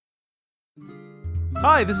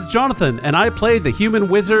Hi, this is Jonathan, and I play the human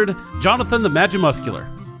wizard, Jonathan the Magimuscular.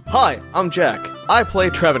 Hi, I'm Jack. I play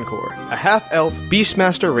Travancore, a half-elf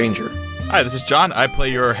Beastmaster Ranger. Hi, this is John. I play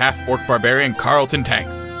your half-orc barbarian, Carlton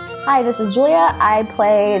Tanks. Hi, this is Julia. I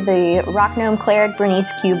play the rock gnome cleric, Bernice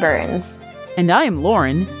Q. Burns. And I am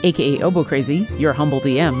Lauren, aka Obo Crazy, your humble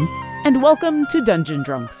DM, and welcome to Dungeon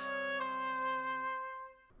Drunks.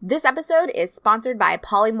 This episode is sponsored by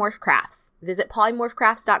Polymorph Crafts. Visit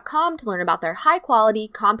polymorphcrafts.com to learn about their high-quality,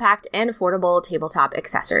 compact, and affordable tabletop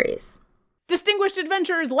accessories. Distinguished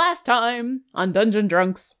adventurers, last time on Dungeon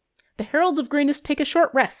Drunks, the Heralds of Greenest take a short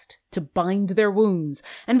rest to bind their wounds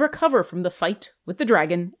and recover from the fight with the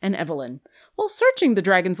dragon and Evelyn. While searching the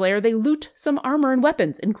dragon's lair, they loot some armor and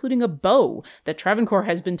weapons, including a bow that Travancore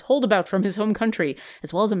has been told about from his home country,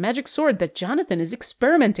 as well as a magic sword that Jonathan is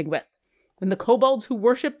experimenting with. When the kobolds who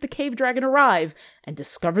worship the cave dragon arrive and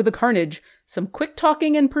discover the carnage, some quick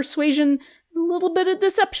talking and persuasion, a little bit of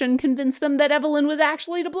deception convince them that Evelyn was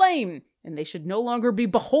actually to blame, and they should no longer be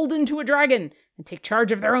beholden to a dragon and take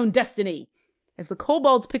charge of their own destiny. As the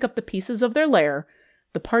kobolds pick up the pieces of their lair,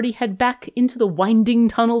 the party head back into the winding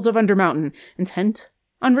tunnels of Undermountain, intent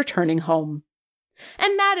on returning home.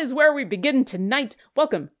 And that is where we begin tonight.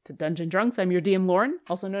 Welcome to Dungeon Drunks. I'm your DM Lauren,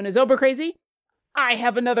 also known as Ober Crazy. I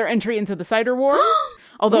have another entry into the Cider Wars,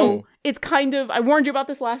 although it's kind of, I warned you about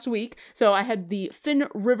this last week, so I had the Finn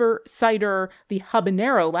River Cider, the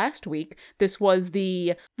habanero last week. This was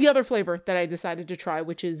the other flavor that I decided to try,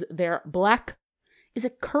 which is their black, is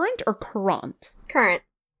it currant or currant?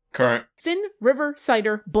 Current. Finn River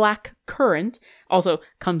Cider Black Currant also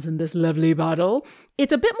comes in this lovely bottle.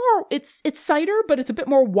 It's a bit more, it's cider, but it's a bit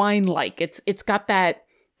more wine-like. It's got that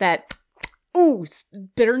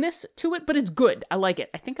bitterness to it, but it's good. I like it.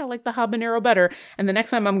 I think I like the habanero better. And the next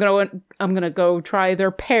time I'm gonna go try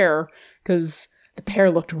their pear, because the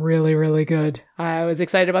pear looked really, really good. I was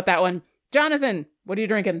excited about that one. Jonathan, what are you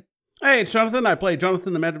drinking? Hey, it's Jonathan. I play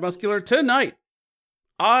Jonathan the Magimuscular. Tonight,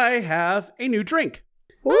 I have a new drink.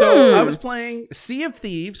 So I was playing Sea of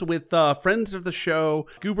Thieves with friends of the show,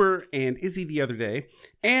 Goober and Izzy, the other day,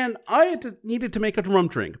 and I needed to make a rum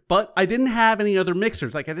drink, but I didn't have any other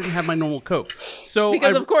mixers. Like, I didn't have my normal Coke. So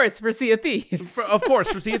of course, for Sea of Thieves. For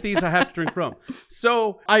Sea of Thieves, I have to drink rum.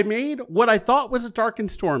 So I made what I thought was a dark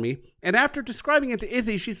and stormy, and after describing it to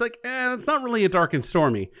Izzy, she's like, it's not really a dark and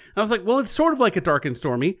stormy. And I was like, well, it's sort of like a dark and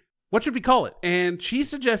stormy. What should we call it? And she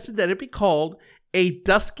suggested that it be called a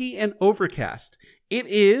Dusky and Overcast. It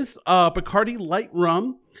is Bacardi light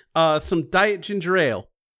rum, some diet ginger ale.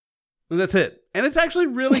 And that's it. And it's actually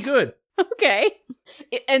really good. Okay.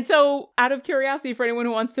 And so, out of curiosity, for anyone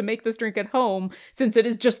who wants to make this drink at home, since it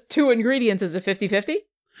is just 2 ingredients, is it 50-50?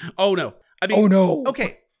 Oh, no. Oh, no.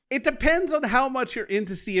 Okay. It depends on how much you're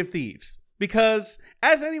into Sea of Thieves. Because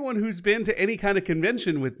as anyone who's been to any kind of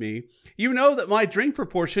convention with me, you know that my drink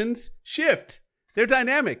proportions shift. They're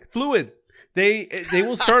dynamic, fluid. They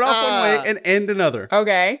will start off one way and end another.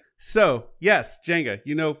 Okay. So, yes, Jenga,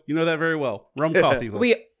 you know that very well. Rum coffee.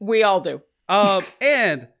 We all do.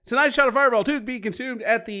 And tonight's shot of Fireball, to be consumed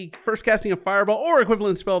at the first casting of Fireball or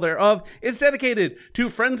equivalent spell thereof, is dedicated to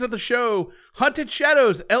friends of the show, Hunted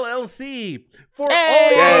Shadows LLC, for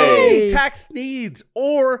all your tax needs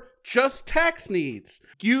or just tax needs.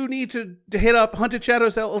 You need to hit up Hunted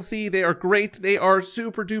Shadows LLC. They are great. They are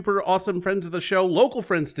super duper awesome friends of the show, local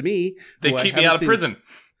friends to me. They keep me out of prison.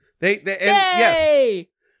 Yes,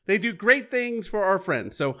 they do great things for our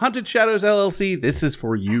friends. So Hunted Shadows LLC, this is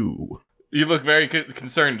for you. You look very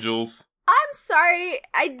concerned, Jules. I'm sorry.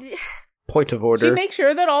 Point of order. She makes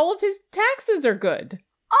sure that all of his taxes are good.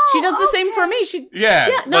 She does the same for me.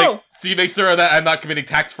 Like, so you make sure that I'm not committing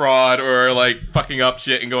tax fraud or like fucking up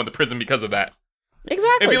shit and going to prison because of that.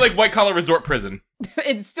 Exactly. It'd be like white collar resort prison.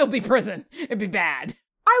 It'd still be prison. It'd be bad.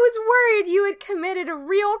 I was worried you had committed a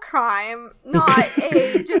real crime, not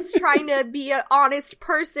just trying to be an honest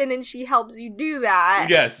person and she helps you do that.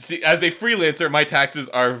 Yes, as a freelancer, my taxes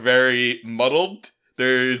are very muddled.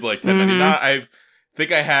 There's like 1099. I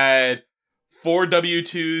think I had 4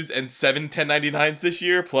 W-2s and 7 1099s this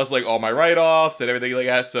year, plus like all my write-offs and everything like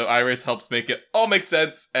that. So Iris helps make it all make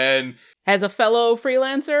sense. And as a fellow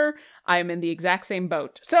freelancer, I am in the exact same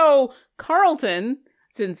boat. So Carlton,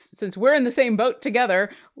 since we're in the same boat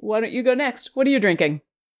together, why don't you go next? What are you drinking?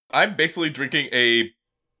 I'm basically drinking a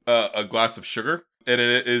glass of sugar, and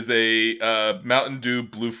it is a Mountain Dew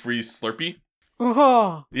Blue Freeze Slurpee.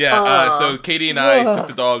 Oh. Yeah, so Katie and I took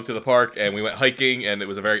the dog to the park, and we went hiking, and it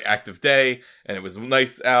was a very active day, and it was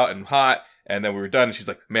nice out and hot, and then we were done, and she's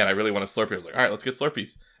like, man, I really want a Slurpee. I was like, all right, let's get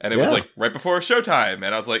Slurpees. And it was like right before showtime,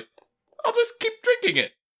 and I was like, I'll just keep drinking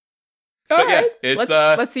it. All But yeah, right. it's,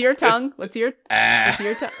 let's see your tongue. Let's see your Ah,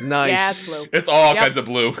 tongue. Nice. Yeah, it's blue. it's all Yep. kinds of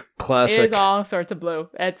blue. It Classic. is all sorts of blue.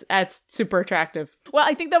 It's super attractive. Well,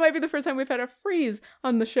 I think that might be the first time we've had a freeze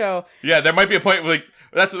on the show. Yeah, there might be a point where, like,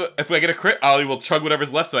 if I get a crit, I will chug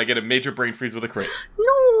whatever's left, so I get a major brain freeze with a crit.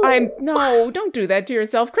 No, don't do that to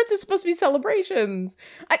yourself. Crits are supposed to be celebrations.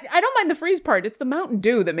 I don't mind the freeze part. It's the Mountain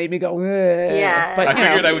Dew that made me go, ugh. Yeah. But I you know,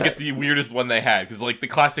 figured I would get the weirdest one they had, because, like, the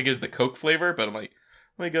classic is the Coke flavor, but I'm like,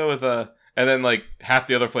 let me go with and then, like, half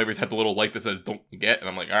the other flavors had the little light that says don't get, and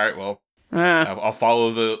I'm like, alright, well, I'll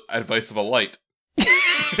follow the advice of a light.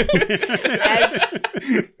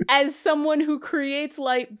 as someone who creates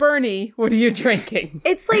light, Bernie, what are you drinking?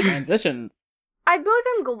 It's like, Transitions. I both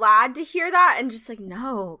am glad to hear that and just like,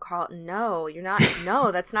 no, Carlton, no, you're not,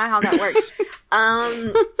 no, that's not how that works.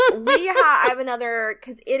 I have another,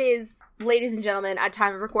 because it is, ladies and gentlemen, at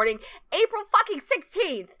time of recording, April fucking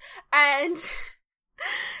 16th, and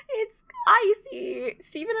it's icy.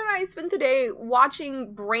 Steven and I spent the day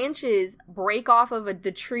watching branches break off of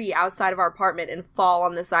the tree outside of our apartment and fall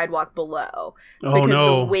on the sidewalk below. Oh, because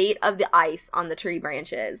no. the weight of the ice on the tree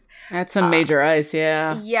branches. That's some major ice,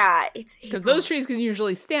 yeah. Yeah, it's Because April. those trees can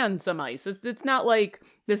usually stand some ice. It's not like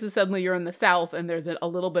this is suddenly you're in the south and there's a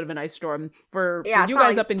little bit of an ice storm. For Yeah, it's you not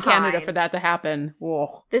guys like up in pine. Canada for that to happen.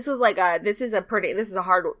 Whoa. This is like this is a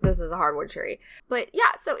hardwood tree. But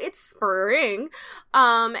yeah, so it's spring.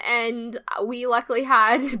 And we luckily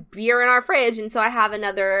had beer in our fridge, and so I have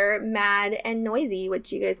another Mad and Noisy,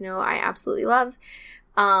 which you guys know I absolutely love.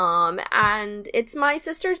 And it's my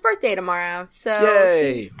sister's birthday tomorrow, so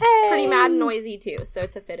Yay. she's pretty mad and noisy too, so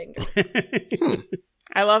it's a fitting drink.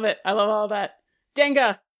 I love it. I love all that.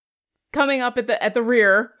 Denga, coming up at the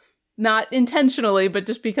rear, not intentionally, but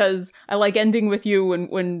just because I like ending with you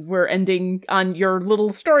when we're ending on your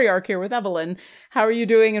little story arc here with Evelyn. How are you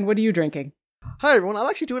doing and what are you drinking? Hi, everyone. I'm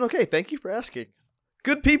actually doing okay. Thank you for asking.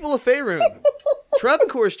 Good people of Faerun.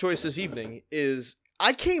 Travancore's choice this evening is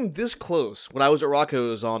I came this close when I was at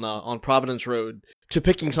Rocco's on Providence Road to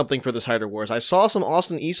picking something for the Cider Wars. I saw some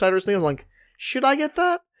Austin Eastsiders thing. I'm like, should I get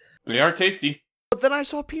that? They are tasty. But then I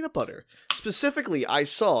saw peanut butter. Specifically, I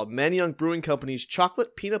saw Man Young Brewing Company's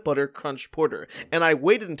Chocolate Peanut Butter Crunch Porter. And I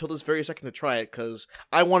waited until this very second to try it because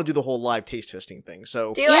I want to do the whole live taste testing thing.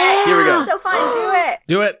 So, Do it! Here we go. It's so fun, do it!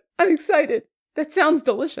 Do it. I'm excited. That sounds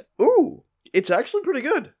delicious. ooh, it's actually pretty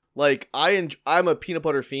good. Like, I'm a peanut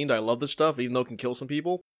butter fiend. I love this stuff, even though it can kill some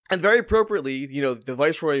people. And very appropriately, you know, the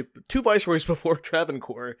Viceroy, two Viceroys before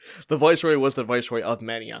Travancore, the Viceroy was the Viceroy of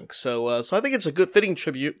Manayunk. So I think it's a good fitting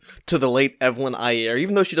tribute to the late Evelyn Ayer,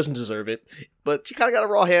 even though she doesn't deserve it. But she kind of got a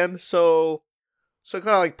raw hand, so kind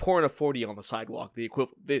of like pouring a 40 on the sidewalk, the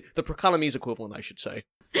Proconomy's equivalent, I should say.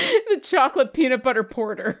 The chocolate peanut butter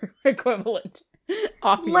porter equivalent.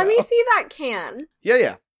 Let me see that can.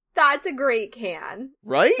 Yeah, That's a great can.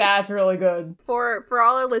 right? That's really good. For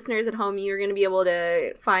all our listeners at home, you're going to be able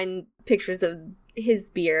to find pictures of his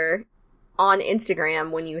beer on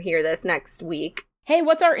Instagram when you hear this next week. Hey,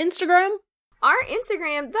 what's our Instagram? Our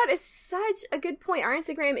Instagram, that is such a good point. Our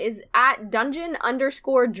Instagram is at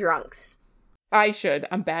dungeon_drunks. I should.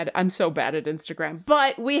 I'm bad. I'm so bad at Instagram.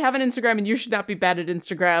 But we have an Instagram and you should not be bad at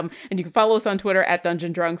Instagram. And you can follow us on Twitter at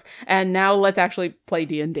Dungeon Drunks. And now let's actually play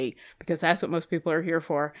D&D because that's what most people are here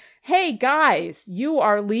for. Hey guys, you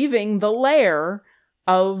are leaving the lair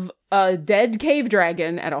of a dead cave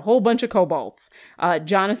dragon and a whole bunch of kobolds.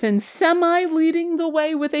 Jonathan semi-leading the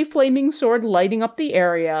way with a flaming sword lighting up the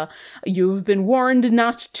area. You've been warned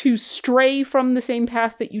not to stray from the same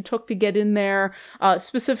path that you took to get in there,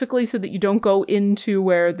 specifically so that you don't go into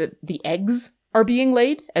where the eggs are being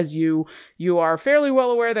laid, as you are fairly well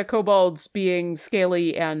aware that kobolds, being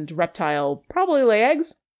scaly and reptile, probably lay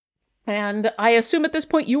eggs. And I assume at this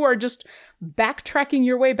point you are just backtracking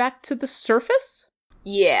your way back to the surface?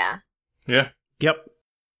 Yeah. Yeah. Yep.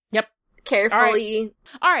 Carefully.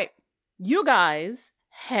 All right, you guys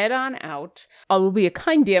head on out. I will be a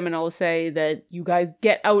kind DM and I'll say that you guys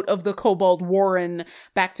get out of the Kobold Warren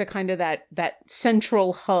back to kind of that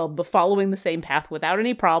central hub, following the same path without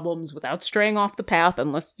any problems, without straying off the path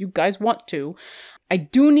unless you guys want to. I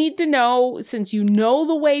do need to know, since you know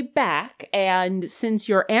the way back, and since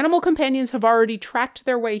your animal companions have already tracked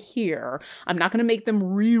their way here, I'm not going to make them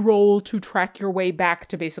re-roll to track your way back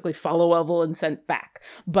to basically follow Evelyn sent back.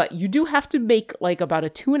 But you do have to make like about a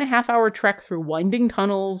 2.5-hour trek through winding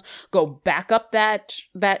tunnels, go back up that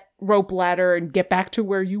rope ladder and get back to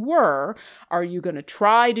where you were. Are you going to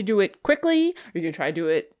try to do it quickly? Are you going to try to do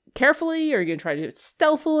it carefully? Or are you going to try to do it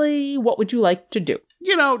stealthily? What would you like to do?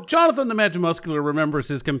 You know, Jonathan the Magimuscular remembers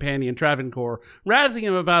his companion Travancore razzing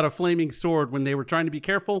him about a flaming sword when they were trying to be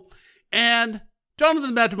careful. And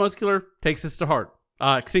Jonathan the Magimuscular takes this to heart.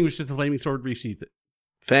 Extinguishes the flaming sword, resheathes it.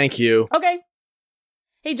 Thank you. Okay.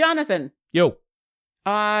 Hey, Jonathan. Yo.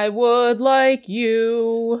 I would like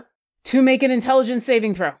you to make an intelligence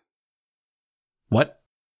saving throw. What?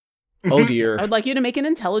 Oh dear. I would like you to make an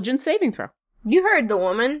intelligence saving throw. You heard the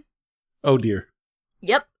woman. Oh dear.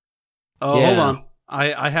 Yep. Oh, Yeah. hold on.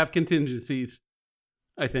 I have contingencies,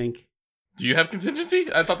 I think. Do you have contingency?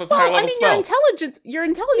 I thought that's a higher Well, I level mean, spell. your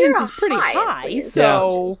intelligence You're is pretty high, but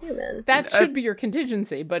so human. that should be your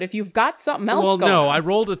contingency. But if you've got something else Well, going no, on, I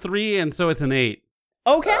rolled a 3, and so it's an 8.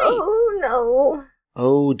 okay. Oh no.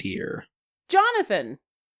 Oh dear. Jonathan,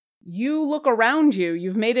 you look around you.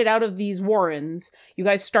 You've made it out of these warrens. You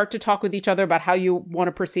guys start to talk with each other about how you want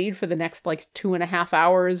to proceed for the next, 2.5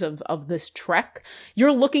 hours of this trek.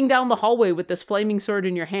 You're looking down the hallway with this flaming sword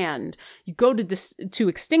in your hand. You go to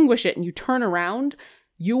extinguish it, and you turn around.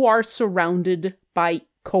 You are surrounded by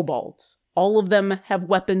kobolds. All of them have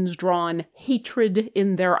weapons drawn, hatred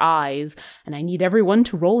in their eyes, and I need everyone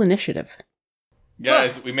to roll initiative.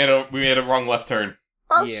 Guys, we made a wrong left turn.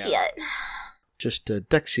 Oh Yeah. shit. Just a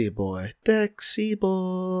Dexy boy. Dexy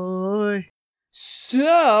boy.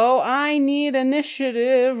 So, I need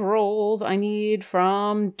initiative rolls. I need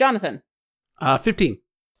from Jonathan 15.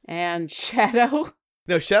 and Shadow.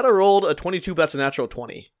 No, Shadow rolled a 22, but that's a natural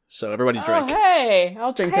 20. So everybody drink. Oh, hey,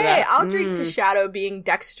 I'll drink to Hey, that. I'll drink to Shadow being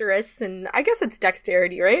dexterous, and I guess it's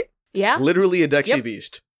dexterity, right? Yeah, Literally a Dexy Yep.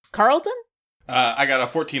 beast. Carlton I got a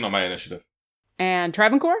 14 on my initiative. and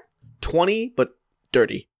Travancore. 20, but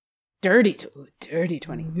dirty. Dirty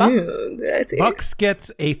 20 bucks. Ooh, that's it. Bucks gets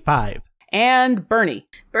a 5. And Bernie.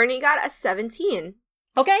 Bernie got a 17.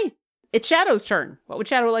 Okay, it's Shadow's turn. What would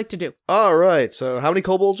Shadow like to do? All right, so how many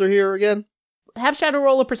kobolds are here again? Have Shadow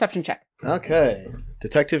roll a perception check. Okay.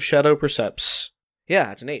 Detective Shadow percepts.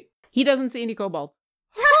 Yeah, it's an 8. He doesn't see any kobolds.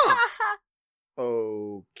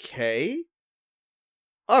 Okay.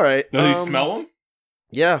 All right. Does he smell them?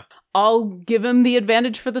 Yeah. I'll give him the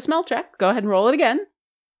advantage for the smell check. Go ahead and roll it again.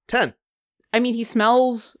 10. I mean, he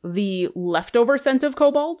smells the leftover scent of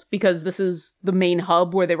kobold because this is the main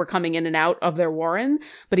hub where they were coming in and out of their warren,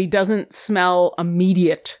 but he doesn't smell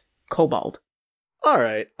immediate kobold. All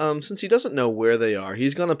right. Since he doesn't know where they are,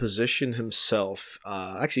 he's going to position himself,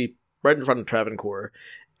 actually right in front of Travancore,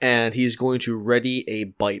 and he's going to ready a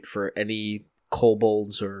bite for any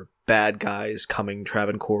kobolds or bad guys coming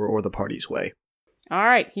Travancore or the party's way. All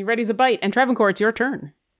right, he readies a bite, and Travancore, it's your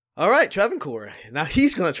turn. All right, Travancore. Now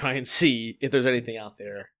he's going to try and see if there's anything out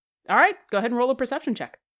there. All right, go ahead and roll a perception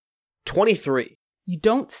check. 23. You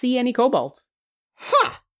don't see any kobolds.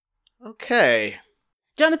 Huh. Okay.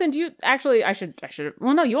 Jonathan, do you actually? I should.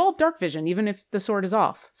 Well, no, you all have dark vision, even if the sword is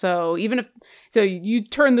off. So you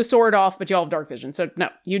turn the sword off, but you all have dark vision. So no,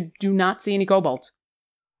 you do not see any kobolds.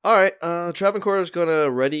 All right. Travancore is going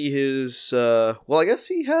to ready his. Well, I guess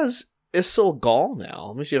he has Isilgal now.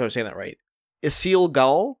 Let me see if I'm saying that right.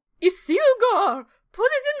 Isilgal. Isilgar! Put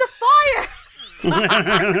it in the fire!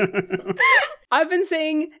 I've been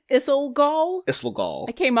saying Isilgal. Isilgal.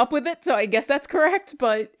 I came up with it, so I guess that's correct,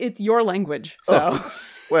 but it's your language. So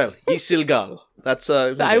Well, Isilgal. That's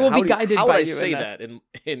I will be guided how by would I you in say that. that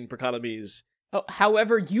in Prakanamese?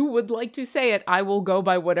 however you would like to say it, I will go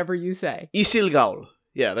by whatever you say. Isilgal.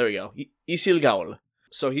 Yeah, there we go. Isilgal.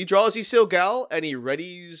 So he draws Isilgal and he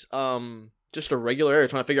readies just a regular arrow,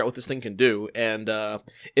 trying to figure out what this thing can do. And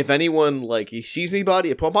if anyone he sees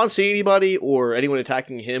anybody, upon seeing anybody or anyone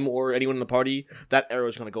attacking him or anyone in the party, that arrow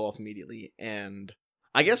is going to go off immediately. And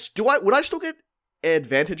I guess would I still get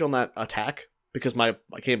advantage on that attack because I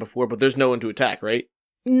came before, but there's no one to attack, right?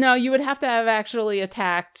 No, you would have to have actually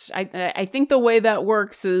attacked. I think the way that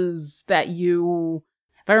works is that you,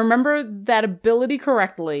 if I remember that ability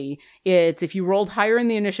correctly, it's if you rolled higher in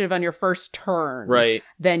the initiative on your first turn, Right.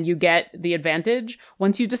 then you get the advantage.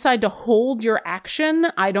 Once you decide to hold your action,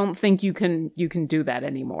 I don't think you can do that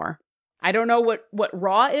anymore. I don't know what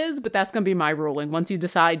raw is, but that's going to be my ruling. Once you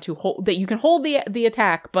decide to hold that, you can hold the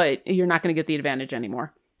attack, but you're not going to get the advantage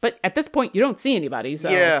anymore. But at this point, you don't see anybody. So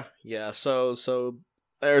Yeah. So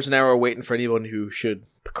there's an arrow waiting for anyone who should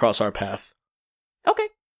cross our path. Okay.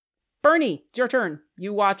 Bernie, it's your turn.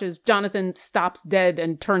 You watch as Jonathan stops dead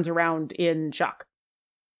and turns around in shock.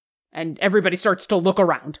 And everybody starts to look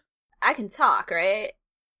around. I can talk, right?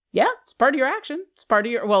 Yeah, it's part of your action. It's part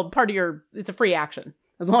of your, it's a free action.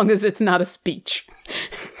 As long as it's not a speech.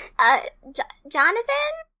 Jonathan?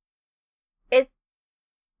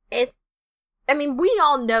 It's, I mean, we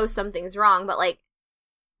all know something's wrong, but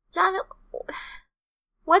Jonathan,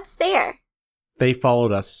 what's there? They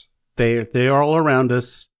followed us. They are all around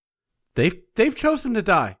us. They've chosen to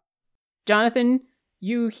die. Jonathan,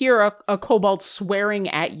 You hear a kobold swearing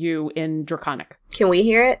at you in Draconic. Can we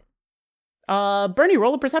hear it? Bernie,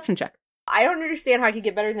 roll a perception check. I don't understand how I could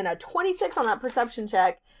get better than a 26 on that perception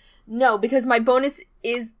check. No, because my bonus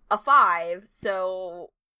is a 5, so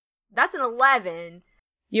that's an 11.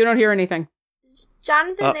 You don't hear anything.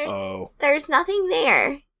 Jonathan, there's nothing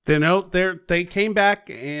there. They came back,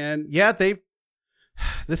 and yeah,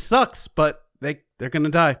 this sucks, but they're gonna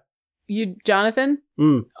die. You, Jonathan?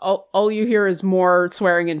 All you hear is more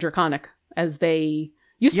swearing in Draconic as they...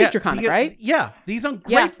 You speak Draconic, right? Yeah, these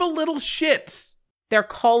ungrateful little shits. They're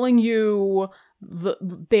calling you...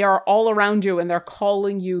 They are all around you, and they're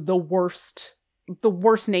calling you the worst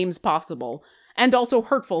names possible. And also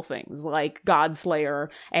hurtful things, like Godslayer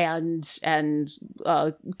and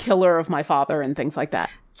killer of my father and things like that.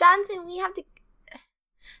 Jonathan,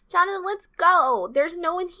 Jonathan, let's go. There's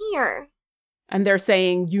no one here. And they're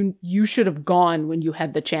saying you should have gone when you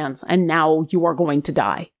had the chance, and now you are going to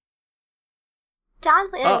die.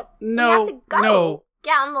 Jonathan, no, we have to go. No.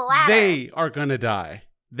 Get on the ladder. They are gonna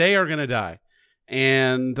die.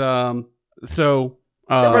 And so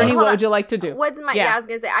Bernie, what would you like to do? I was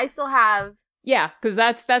gonna say, I still have... Yeah, because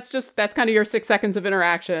that's kind of your 6 seconds of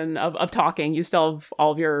interaction of talking. You still have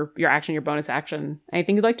all of your action, your bonus action.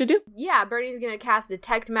 Anything you'd like to do? Yeah, Bernie's gonna cast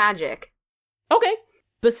Detect Magic. Okay.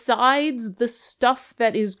 Besides the stuff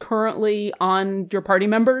that is currently on your party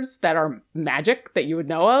members that are magic that you would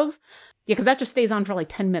know of, yeah, because that just stays on for like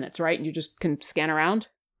 10 minutes, right? And you just can scan around?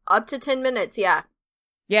 Up to 10 minutes, yeah.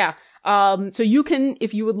 Yeah. So you can,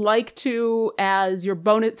 if you would like to, as your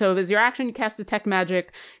bonus, so as your action, you cast Detect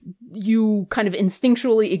Magic, you kind of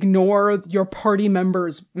instinctually ignore your party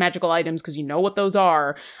members' magical items because you know what those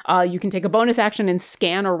are. You can take a bonus action and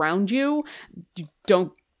scan around you. You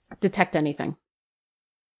don't detect anything.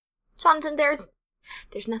 Jonathan, there's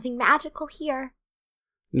nothing magical here.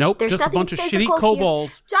 Nope, There's just a bunch of shitty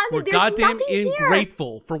kobolds. Jonathan, we're there's goddamn nothing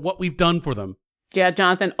ungrateful for what we've done for them. Yeah,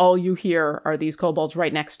 Jonathan, all you hear are these kobolds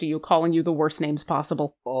right next to you calling you the worst names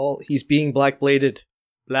possible. He's being black-bladed.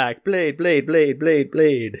 Black blade, blade, blade, blade,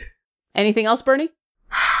 blade. Anything else, Bernie?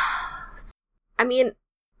 I mean,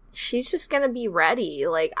 she's just gonna be ready.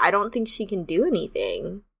 Like, I don't think she can do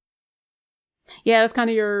anything. Yeah, that's kind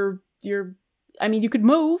of your... I mean, you could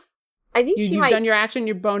move. I think You've done your action,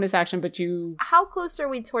 your bonus action, but you... How close are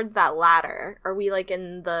we towards that ladder? Are we, like,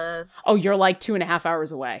 in the... Oh, you're like 2.5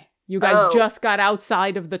 hours away. You guys just got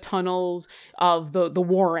outside of the tunnels of the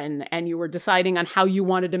Warren, and you were deciding on how you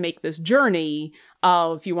wanted to make this journey.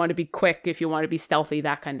 If you want to be quick, if you want to be stealthy,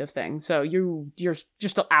 that kind of thing. So you're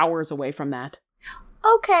just hours away from that.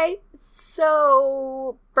 Okay,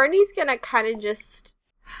 so Bernie's gonna kind of just...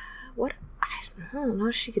 What? I don't know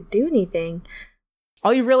if she could do anything.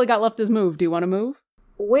 All you've really got left is move. Do you want to move?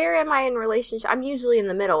 Where am I in relationship? I'm usually in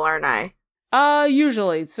the middle, aren't I?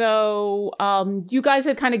 Usually. So, you guys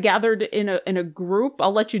had kind of gathered in a group.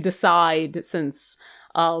 I'll let you decide since,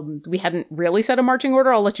 we hadn't really set a marching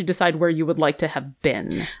order. I'll let you decide where you would like to have been.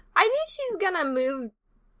 I think she's gonna move.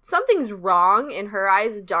 Something's wrong in her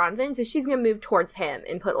eyes with Jonathan, so she's gonna move towards him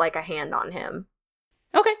and put, like, a hand on him.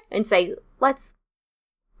 Okay. And say,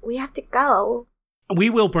 we have to go. We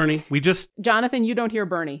will, Bernie. Jonathan, you don't hear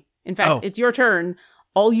Bernie. In fact, It's your turn.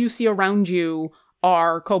 All you see around you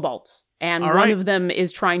are kobolds. And one of them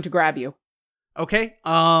is trying to grab you. Okay.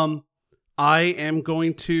 I am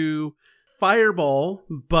going to fireball,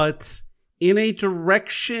 but in a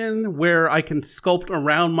direction where I can sculpt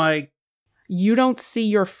around my... You don't see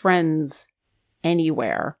your friends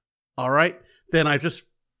anywhere. All right. Then I just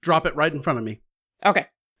drop it right in front of me. Okay.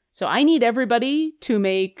 So I need everybody to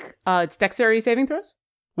make it's dexterity saving throws.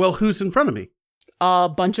 Well, who's in front of me?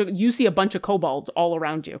 You see a bunch of kobolds all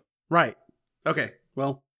around you. Right. Okay.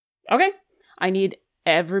 Well... Okay. I need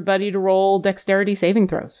everybody to roll dexterity saving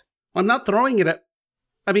throws. I'm not throwing it at...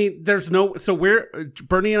 I mean, there's no... So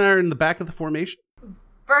Bernie and I are in the back of the formation?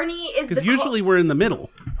 Bernie is because usually we're in the middle.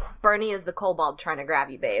 Bernie is the kobold trying to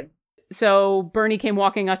grab you, babe. So Bernie came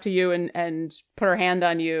walking up to you and put her hand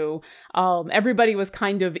on you. Everybody was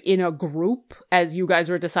kind of in a group as you guys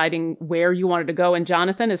were deciding where you wanted to go. And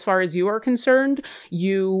Jonathan, as far as you are concerned,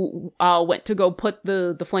 you went to go put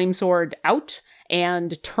the flame sword out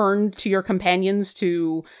and turned to your companions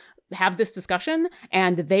to have this discussion,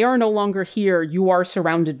 and they are no longer here. You are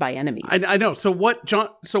surrounded by enemies. I know. So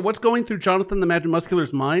what's going through Jonathan the Magic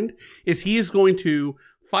Muscular's mind is he is going to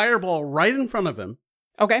fireball right in front of him.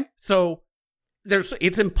 Okay. So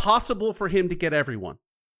it's impossible for him to get everyone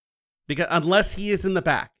unless he is in the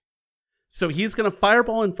back. So he's going to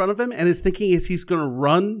fireball in front of him, and his thinking is he's going to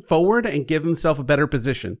run forward and give himself a better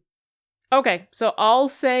position. Okay, so I'll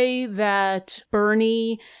say that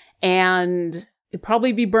Bernie and It'd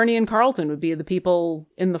probably be Bernie and Carlton would be the people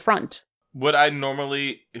in the front. Would I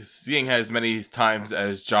normally, seeing as many times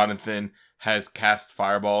as Jonathan has cast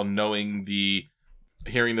Fireball, hearing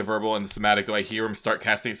the verbal and the somatic, do I hear him start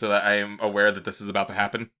casting so that I am aware that this is about to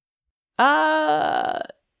happen?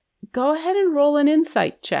 Go ahead and roll an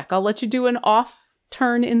insight check. I'll let you do an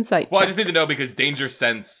off-turn insight check. Well, I just need to know because Danger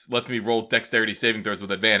Sense lets me roll dexterity saving throws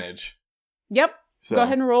with advantage. Yep. So. Go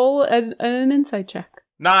ahead and roll an insight check.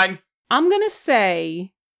 9. I'm going to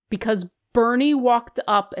say, because Bernie walked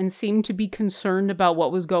up and seemed to be concerned about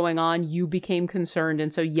what was going on, you became concerned,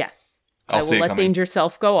 and so yes, I will let Danger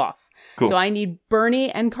Self go off. Cool. So I need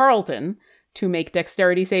Bernie and Carlton to make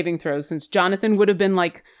dexterity saving throws, since Jonathan would have been,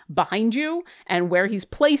 like, behind you, and where he's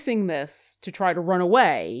placing this to try to run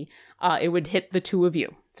away, it would hit the two of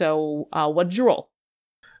you. So what did you roll?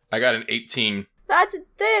 I got an 18. That's a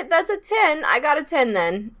 10. I got a 10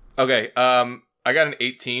 then. Okay, I got an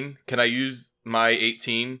 18. Can I use my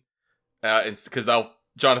 18? Because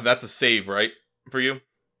Jonathan, that's a save, right? For you?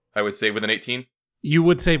 I would save with an 18? You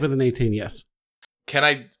would save with an 18, yes. Can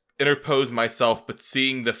I interpose myself, but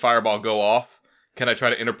seeing the fireball go off, can I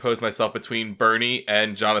try to interpose myself between Bernie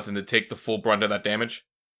and Jonathan to take the full brunt of that damage?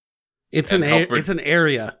 It's an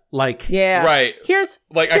area, like... Yeah. Right.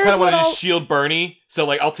 I kind of want to just shield Bernie, so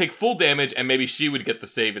like I'll take full damage and maybe she would get the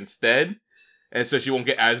save instead, and so she won't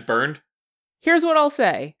get as burned. Here's what I'll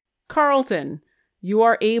say. Carlton, you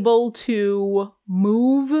are able to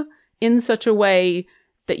move in such a way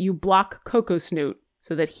that you block Coco Snoot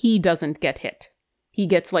so that he doesn't get hit. He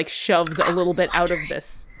gets, like, shoved a little bit out of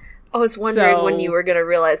this. I was wondering when you were going to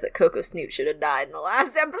realize that Coco Snoot should have died in the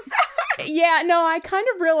last episode. Yeah, no, I kind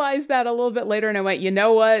of realized that a little bit later, and I went, you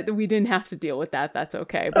know what? We didn't have to deal with that. That's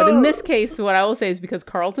okay. But in this case, what I will say is because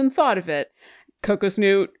Carlton thought of it, Coco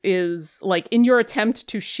Snoot is, like, in your attempt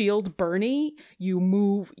to shield Bernie, you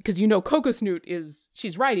move, because you know Coco Snoot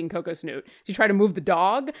she's riding Coco Snoot. So you try to move the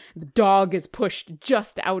dog is pushed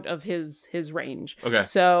just out of his range. Okay.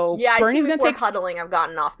 So yeah, Bernie's going to take huddling, I've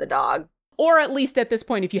gotten off the dog. Or at least at this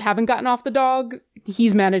point, if you haven't gotten off the dog,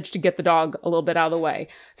 he's managed to get the dog a little bit out of the way.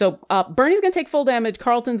 So Bernie's going to take full damage.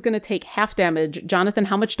 Carlton's going to take half damage. Jonathan,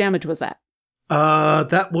 how much damage was that?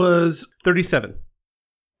 That was 37.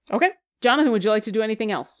 Okay. Jonathan, would you like to do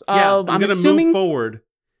anything else? Yeah, I'm going to move forward.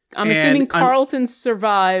 I'm assuming Carlton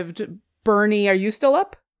survived. Bernie, are you still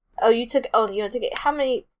up? You took it. How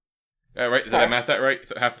many? Right, did I math that right?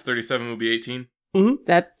 Half of 37 would be 18? Mm-hmm.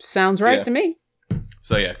 That sounds right to me.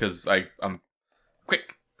 So yeah, because I'm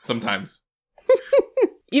quick sometimes.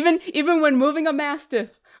 even when moving a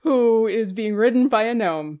mastiff who is being ridden by a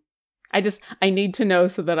gnome. I need to know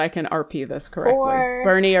so that I can RP this correctly.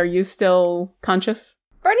 Bernie, are you still conscious?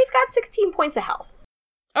 Bernie's got 16 points of health.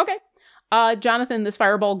 Okay. Jonathan, this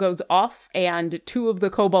fireball goes off, and two of the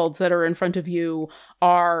kobolds that are in front of you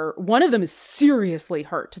one of them is seriously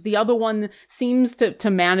hurt. The other one seems to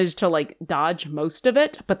manage to, like, dodge most of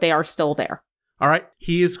it, but they are still there. All right.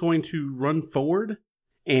 He is going to run forward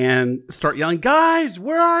and start yelling, "Guys,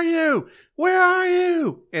 where are you? Where are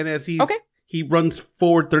you?" And as he runs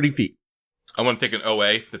forward 30 feet. I want to take an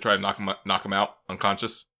OA to try to knock him out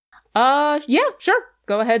unconscious. Yeah, sure.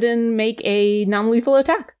 Go ahead and make a non-lethal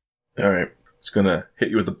attack. All right. Just gonna hit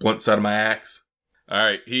you with the blunt side of my axe. All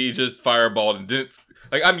right. He just fireballed and didn't...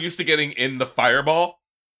 Like, I'm used to getting in the fireball,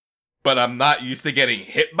 but I'm not used to getting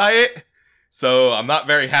hit by it. So I'm not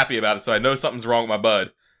very happy about it. So I know something's wrong with my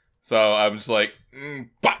bud. So I'm just like,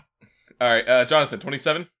 bah! All right. Jonathan,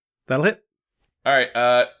 27? That'll hit. All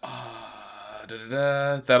right.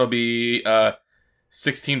 That'll be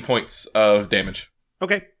 16 points of damage.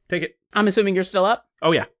 Okay. Take it. I'm assuming you're still up?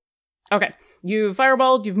 Oh, yeah. Okay. You've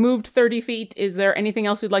fireballed, you've moved 30 feet. Is there anything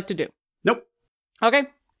else you'd like to do? Nope. Okay.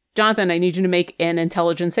 Jonathan, I need you to make an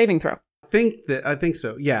intelligence saving throw. I think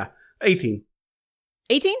so. Yeah. 18.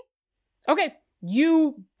 18? Okay.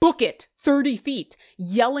 You book it 30 feet,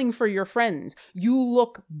 yelling for your friends. You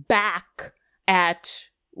look back at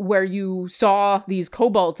where you saw these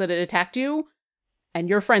kobolds that had attacked you, and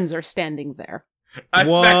your friends are standing there. I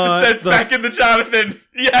smacked the sense back into Jonathan.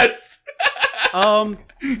 Yes.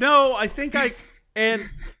 No, I think I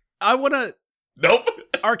want to... Nope.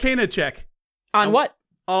 Arcana check. On what?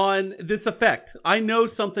 On this effect. I know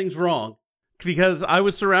something's wrong because I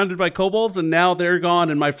was surrounded by kobolds and now they're gone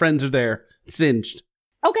and my friends are there. Singed.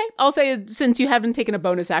 Okay. I'll say, since you haven't taken a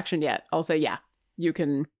bonus action yet, I'll say, yeah, you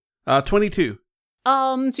can. 22.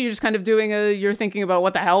 So you're just kind of you're thinking about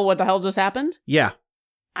what the hell just happened? Yeah.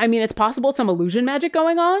 I mean, it's possible some illusion magic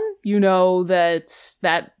going on. You know that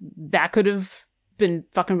could have been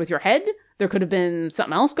fucking with your head. There could have been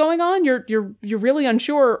something else going on. You're really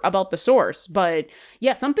unsure about the source, but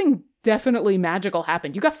yeah, something definitely magical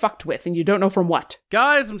happened. You got fucked with and you don't know from what.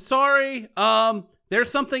 Guys, I'm sorry. There's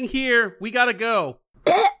something here. We gotta go.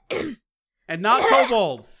 And not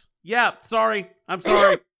kobolds. Yeah, sorry. I'm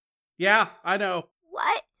sorry. Yeah, I know.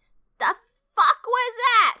 What the fuck was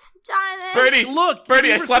that, Jonathan? Birdie, Look, Birdie,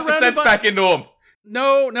 we I were slapped the surrounded sense back into him.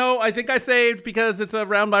 No, I think I saved because it's a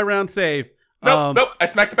round by round save. Nope, I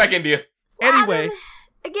smacked it back into you. Slap Anyway, him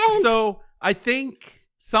again. so I think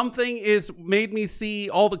something is made me see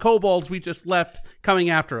all the kobolds we just left coming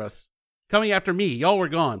after us. Coming after me. Y'all were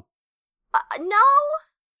gone. No.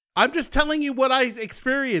 I'm just telling you what I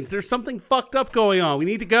experienced. There's something fucked up going on. We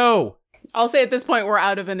need to go. I'll say at this point we're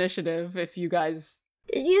out of initiative if you guys...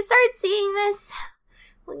 Did you start seeing this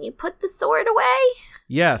when you put the sword away?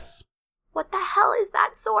 Yes. What the hell is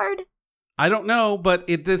that sword? I don't know, but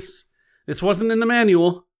this wasn't in the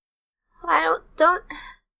manual. Don't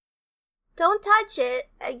touch it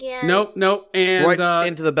again. Nope. And Right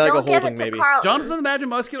into the bag Don't of give holding, it to maybe. Carlton. Jonathan the Magic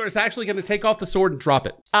Muscular is actually going to take off the sword and drop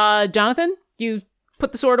it. Jonathan, you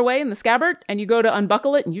put the sword away in the scabbard and you go to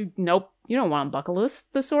unbuckle it and you don't want to unbuckle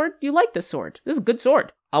the sword. You like this sword. This is a good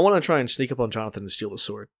sword. I want to try and sneak up on Jonathan and steal the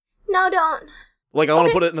sword. No, don't. Like, I want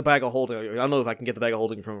to put it in the bag of holding. I don't know if I can get the bag of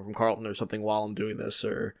holding from Carlton or something while I'm doing this,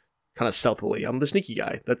 or kind of stealthily. I'm the sneaky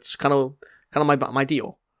guy. That's kind of my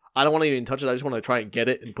deal. I don't want to even touch it. I just want to try and get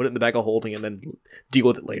it and put it in the bag of holding and then deal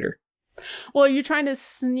with it later. Well, are you trying to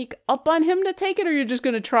sneak up on him to take it, or you're just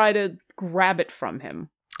going to try to grab it from him?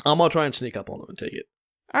 I'm going to try and sneak up on him and take it.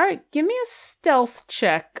 All right, give me a stealth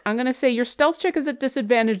check. I'm going to say your stealth check is at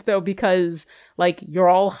disadvantage, though, because, like, you're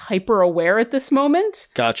all hyper-aware at this moment.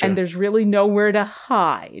 Gotcha. And there's really nowhere to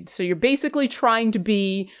hide. So you're basically trying to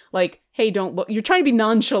be, like, hey, don't look. You're trying to be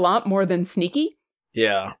nonchalant more than sneaky.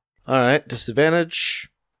 Yeah. All right, disadvantage.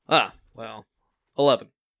 11.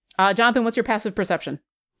 Jonathan, what's your passive perception?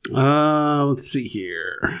 Let's see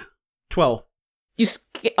here. 12. You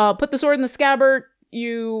put the sword in the scabbard.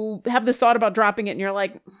 You have this thought about dropping it, and you're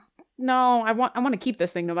like, no, I want to keep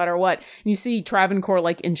this thing no matter what. And you see Travancore,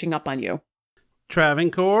 like, inching up on you.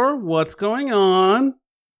 Travancore, what's going on?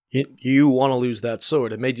 You want to lose that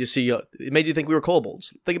sword. It made you see. It made you think we were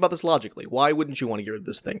kobolds. Think about this logically. Why wouldn't you want to get rid of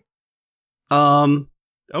this thing?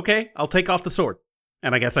 Okay, I'll take off the sword.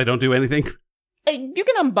 And I guess I don't do anything. You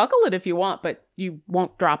can unbuckle it if you want, but you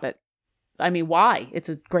won't drop it. I mean, why? It's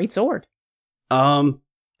a great sword. Don't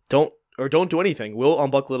do anything. We'll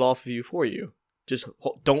unbuckle it off of you for you. Just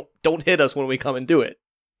don't hit us when we come and do it.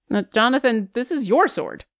 Now, Jonathan, this is your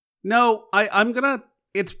sword. No, I'm gonna.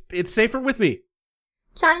 It's safer with me.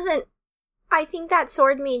 Jonathan, I think that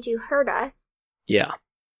sword made you hurt us. Yeah.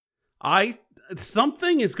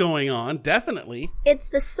 Something is going on. Definitely. It's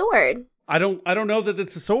the sword. I don't know that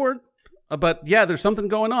it's a sword, but yeah, there's something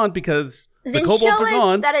going on because the Then kobolds show are us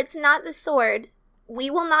gone. that it's not the sword. We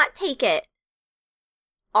will not take it.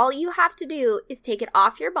 All you have to do is take it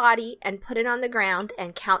off your body and put it on the ground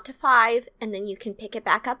and count to 5, and then you can pick it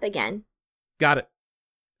back up again. Got it.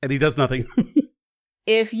 And he does nothing.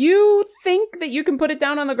 If you think that you can put it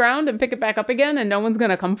down on the ground and pick it back up again and no one's going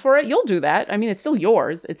to come for it, you'll do that. I mean, it's still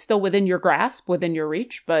yours. It's still within your grasp, within your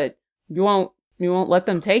reach, but you won't let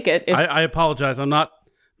them take it. I apologize. I'm not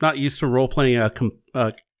used to role playing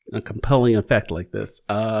a compelling effect like this.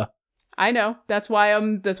 I know. That's why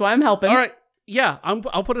I'm helping. All right. Yeah,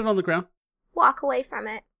 I'll put it on the ground. Walk away from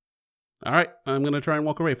it. All right. I'm going to try and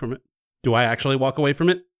walk away from it. Do I actually walk away from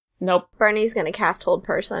it? Nope. Bernie's gonna cast Hold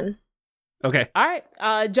Person. Okay. All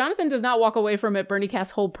right. Jonathan does not walk away from it. Bernie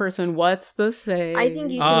casts Hold Person. What's the save? I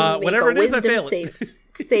think you should make whatever a it is, I wisdom fail it.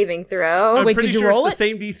 saving throw. I'm Wait, pretty did you sure roll it's the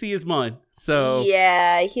it? same DC as mine. So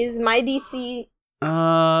Yeah, my DC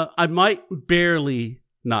I might barely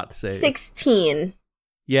not save. 16.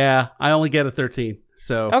 Yeah, I only get a 13.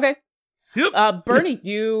 So Okay. Yep. Bernie,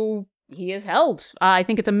 he is held. I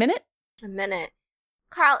think it's a minute. A minute.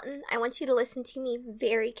 Carlton, I want you to listen to me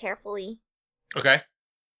very carefully. Okay.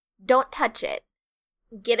 Don't touch it.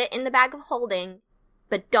 Get it in the bag of holding,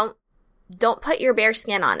 but don't put your bare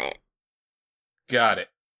skin on it. Got it.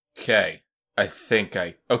 Okay. I got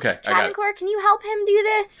it. Travancore, can you help him do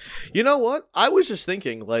this? You know what? I was just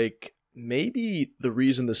thinking, like, maybe the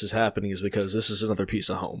reason this is happening is because this is another piece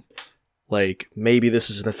of home. Like, maybe this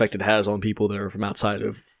is an effect it has on people that are from outside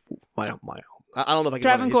of my home. I don't know if I can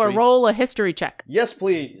find a Travancore, history. roll a history check. Yes,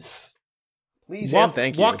 please. Please walk, and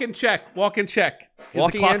thank you. Walk and check. Get the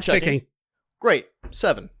Walking clock and checking. ticking. Great.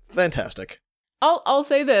 7. Fantastic. I'll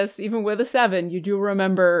say this, even with a 7, you do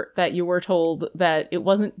remember that you were told that it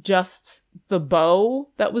wasn't just the bow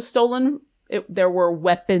that was stolen. There were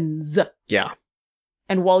weapons. Yeah.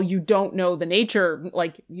 And while you don't know the nature,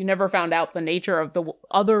 like, you never found out the nature of the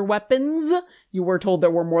other weapons, you were told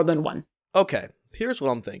there were more than one. Okay, here's what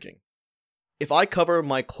I'm thinking. If I cover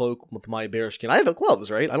my cloak with my bear skin, I have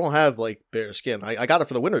gloves, right? I don't have, like, bear skin. I got it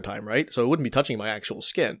for the wintertime, right? So it wouldn't be touching my actual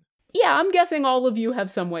skin. Yeah, I'm guessing all of you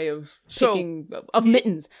have some way of of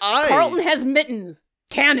mittens. I- Carlton has mittens.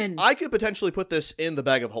 Canon. I could potentially put this in the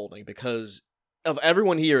bag of holding because of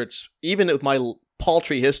everyone here, it's even with my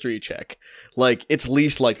paltry history check, like, it's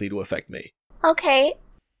least likely to affect me. Okay.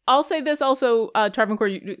 I'll say this also, Travancore,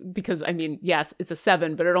 because, I mean, yes, it's a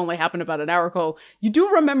 7, but it only happened about an hour ago. You do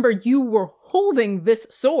remember you were holding this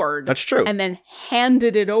sword. That's true. And then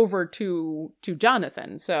handed it over to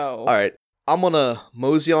Jonathan, so... All right, I'm gonna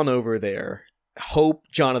mosey on over there. Hope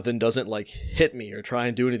Jonathan doesn't, like, hit me or try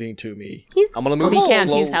and do anything to me. I'm gonna move He can't,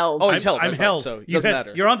 slow. he's held. Oh, he's held. I'm that's right, held. so it doesn't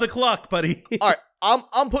matter. You're on the clock, buddy. All right,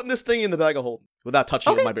 I'm putting this thing in the bag of holding without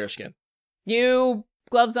touching it with my bear skin. You,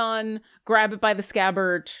 gloves on, grab it by the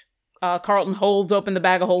scabbard. Carlton holds open the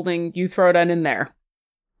bag of holding. You throw it in there.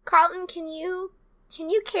 Carlton, can you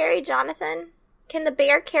carry Jonathan? Can the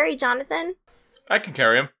bear carry Jonathan? I can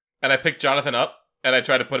carry him. And I pick Jonathan up, and I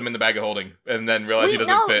try to put him in the bag of holding, and then realize he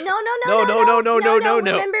doesn't fit. No. No.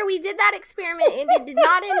 Remember, we did that experiment, and it did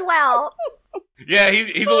not end well. Yeah,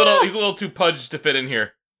 he's a little too pudged to fit in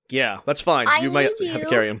here. Yeah, that's fine. I You need might you have to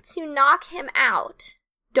carry him. to knock him out.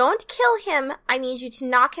 Don't kill him. I need you to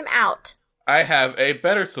knock him out. I have a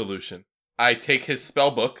better solution. I take his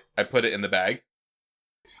spell book, I put it in the bag.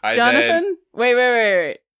 Jonathan?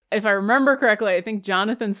 Wait. If I remember correctly, I think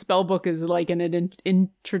Jonathan's spellbook is like an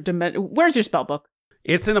interdimensional... Where's your spellbook?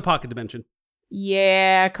 It's in a pocket dimension.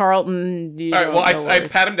 Yeah, Carlton... Alright, well, I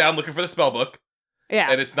pat him down looking for the spellbook, Yeah.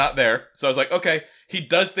 and it's not there. So I was like, okay, he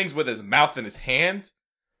does things with his mouth and his hands.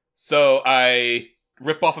 So I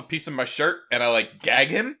rip off a piece of my shirt, and I, like, gag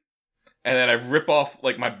him. And then I rip off,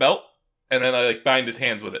 like, my belt, and then I, like, bind his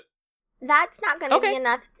hands with it. That's not going to be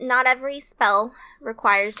enough. Not every spell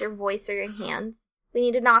requires your voice or your hands. We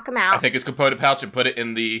need to knock him out. I take his component pouch and put it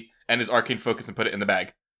in and his arcane focus and put it in the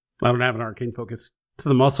bag. I don't have an arcane focus. It's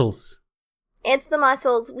the muscles. It's the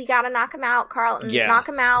muscles. We gotta knock him out, Carlton. Yeah. Knock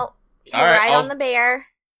him out. He'll All right, ride on the bear.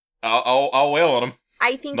 I'll wail on him.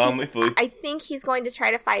 I think he's going to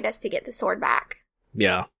try to fight us to get the sword back.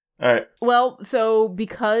 Yeah. All right. Well, so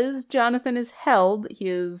because Jonathan is held, he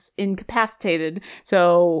is incapacitated.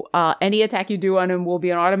 So any attack you do on him will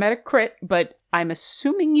be an automatic crit, but I'm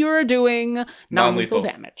assuming you're doing non-lethal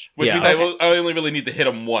damage. Which means Yeah. I only really need to hit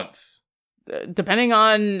him once. Depending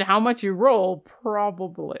on how much you roll,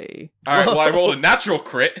 probably. All right, well, I rolled a natural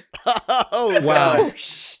crit. Oh, Wow. Oh,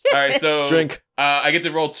 shit. All right, so Drink. I get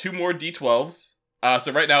to roll 2 more d12s.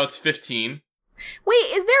 So right now it's 15. Wait,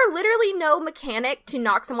 is there literally no mechanic to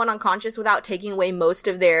knock someone unconscious without taking away most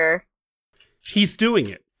of their... He's doing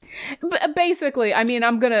it. Basically, I mean,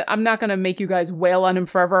 I'm not gonna make you guys wail on him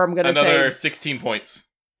forever. I'm gonna say Another 16 points.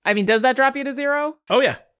 I mean, does that drop you to 0? Oh,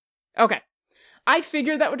 yeah. Okay. I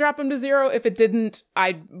figured that would drop him to 0. If it didn't,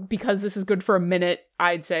 because this is good for a minute,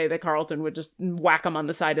 I'd say that Carlton would just whack him on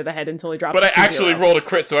the side of the head until he drops But I to actually 0. rolled a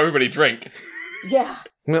crit, so everybody drink. Yeah.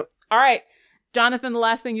 Yep. All right. Jonathan, the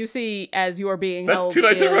last thing you see as you are being held That's 2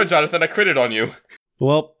 nights in a row, is- Jonathan. I critted on you.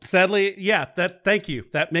 Well, sadly, yeah, thank you.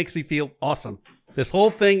 That makes me feel awesome. This whole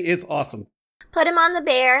thing is awesome. Put him on the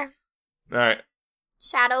bear. All right.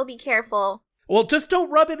 Shadow, be careful. Well, just don't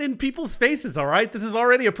rub it in people's faces, all right? This is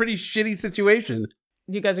already a pretty shitty situation.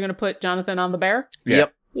 You guys are going to put Jonathan on the bear? Yeah.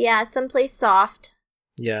 Yep. Yeah, someplace soft.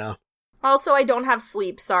 Yeah. Also, I don't have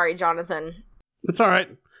sleep. Sorry, Jonathan. It's all right.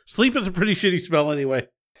 Sleep is a pretty shitty spell anyway.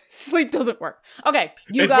 Sleep doesn't work. Okay,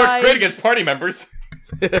 you It guys... works great against party members.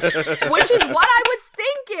 Which is what I was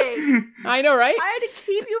thinking. I know, right? I had to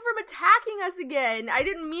keep you from attacking us again. I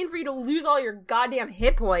didn't mean for you to lose all your goddamn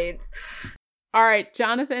hit points. All right,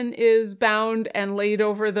 Jonathan is bound and laid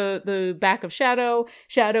over the back of Shadow.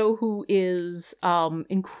 Shadow, who is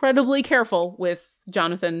incredibly careful with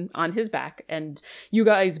Jonathan on his back. And you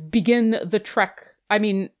guys begin the trek. I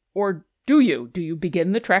mean, or do you? Do you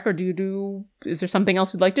begin the trek, or is there something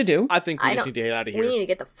else you'd like to do? I think we I just don't- need to get out of here. We need to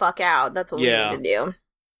get the fuck out. That's what Yeah. we need to do.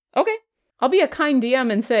 Okay. I'll be a kind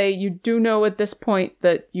DM and say you do know at this point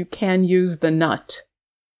that you can use the nut.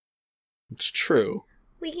 It's true.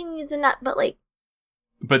 We can use the nut, but like,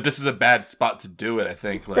 But this is a bad spot to do it, I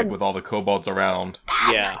think, This is like a- with all the kobolds around.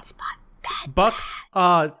 bad Yeah. nut spot. Bad. Bucks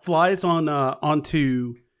flies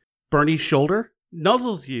onto Bernie's shoulder,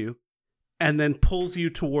 nuzzles you, and then pulls you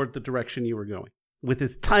toward the direction you were going with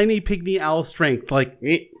his tiny pygmy owl strength. Like,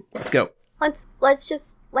 let's go. Let's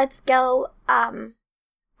go.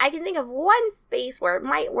 I can think of one space where it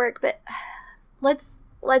might work, but let's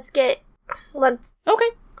Okay.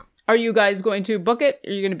 Are you guys going to book it?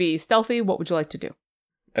 Are you going to be stealthy? What would you like to do?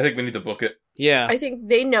 I think we need to book it. Yeah. I think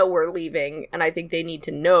they know we're leaving, and I think they need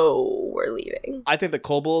to know we're leaving. I think the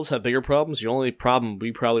kobolds have bigger problems. The only problem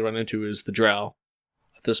we probably run into is the drow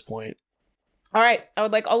at this point. All right. I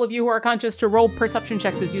would like all of you who are conscious to roll perception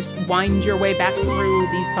checks as you wind your way back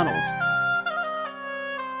through these tunnels.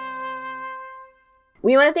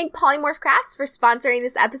 We want to thank Polymorph Crafts for sponsoring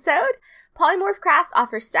this episode. Polymorph Crafts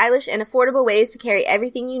offers stylish and affordable ways to carry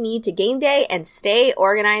everything you need to game day and stay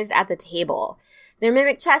organized at the table. Their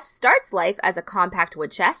Mimic chest starts life as a compact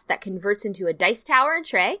wood chest that converts into a dice tower and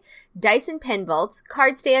tray, dice and pen vaults,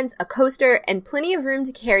 card stands, a coaster, and plenty of room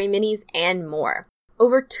to carry minis and more.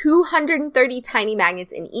 Over 230 tiny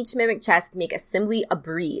magnets in each Mimic chest make assembly a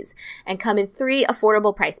breeze and come in 3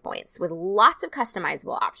 affordable price points with lots of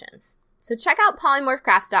customizable options. So check out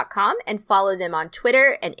polymorphcrafts.com and follow them on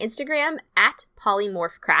Twitter and Instagram at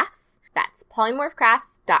polymorphcrafts. That's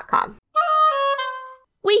polymorphcrafts.com.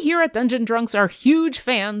 We here at Dungeon Drunks are huge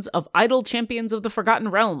fans of Idle Champions of the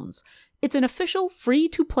Forgotten Realms. It's an official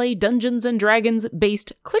free-to-play Dungeons &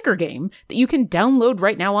 Dragons-based clicker game that you can download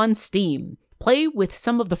right now on Steam. Play with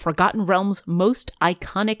some of the Forgotten Realms' most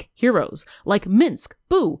iconic heroes, like Minsk,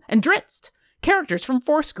 Boo, and Drizzt. Characters from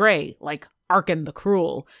Force Grey, like Arkan the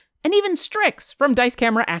Cruel, and even Strix from Dice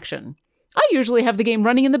Camera Action. I usually have the game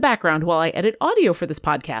running in the background while I edit audio for this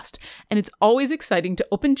podcast, and it's always exciting to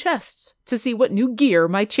open chests to see what new gear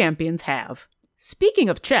my champions have. Speaking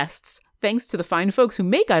of chests, thanks to the fine folks who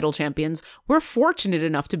make Idle Champions, we're fortunate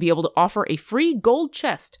enough to be able to offer a free gold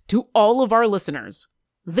chest to all of our listeners.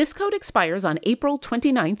 This code expires on April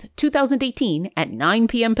 29th, 2018 at 9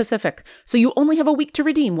 p.m. Pacific, so you only have a week to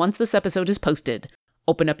redeem once this episode is posted.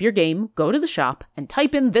 Open up your game, go to the shop, and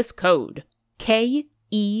type in this code,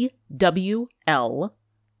 KEWLATUWHAMAWNY.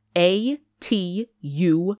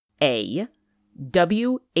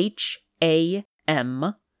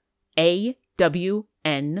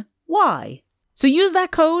 So use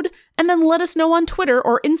that code, and then let us know on Twitter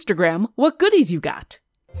or Instagram what goodies you got.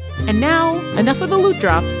 And now, enough of the loot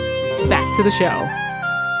drops, back to the show.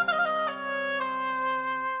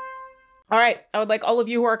 All right, I would like all of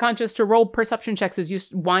you who are conscious to roll perception checks as you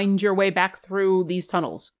wind your way back through these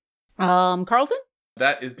tunnels. Carlton?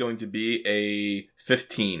 That is going to be a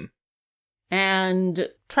 15. And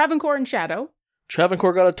Travancore and Shadow.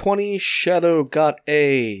 Travancore got a 20, Shadow got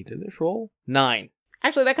a... Did this roll? 9.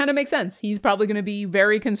 Actually, that kind of makes sense. He's probably going to be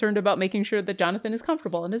very concerned about making sure that Jonathan is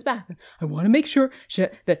comfortable in his back. I want to make sure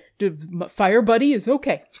that the fire buddy is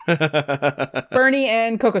okay. Bernie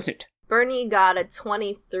and Coco Snoot. Bernie got a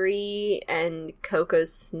 23 and Coco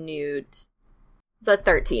Snoot is a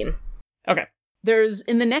 13. Okay. There's,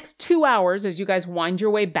 in the next 2 hours, as you guys wind your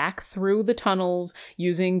way back through the tunnels,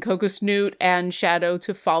 using Coco Snoot and Shadow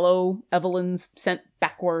to follow Evelyn's scent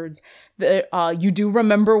backwards, you do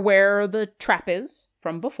remember where the trap is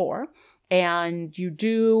from before, and you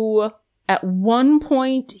do, at one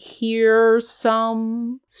point, hear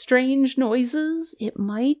some strange noises. It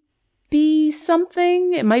might be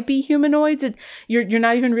something. It might be humanoids. You're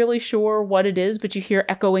not even really sure what it is, but you hear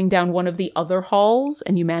echoing down one of the other halls,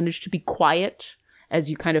 and you manage to be quiet as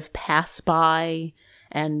you kind of pass by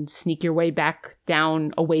and sneak your way back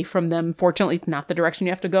down away from them. Fortunately, it's not the direction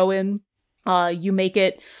you have to go in. You make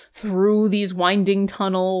it through these winding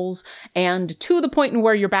tunnels and to the point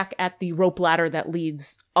where you're back at the rope ladder that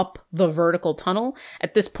leads up the vertical tunnel.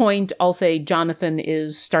 At this point, I'll say Jonathan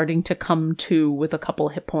is starting to come to with a couple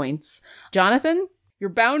hit points. Jonathan, you're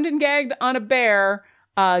bound and gagged on a bear.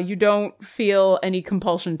 You don't feel any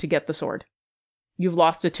compulsion to get the sword. You've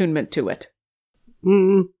lost attunement to it.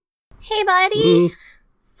 Hey, buddy.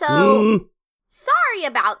 So, sorry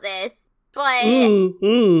about this. But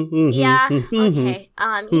yeah, okay.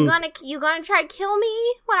 You gonna try to kill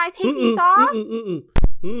me when I take these off?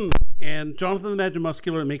 And Jonathan the Magic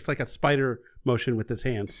Muscular makes like a spider motion with his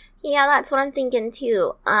hands. Yeah, that's what I'm thinking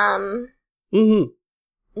too. No okay.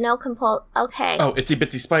 Oh, itsy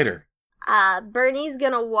bitsy spider. Bernie's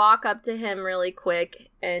gonna walk up to him really quick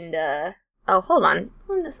and oh, hold on.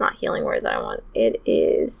 That's not healing word that I want. It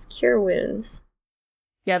is cure wounds.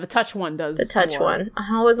 Yeah, the touch one does. The touch more. one.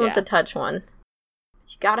 I always want the touch one.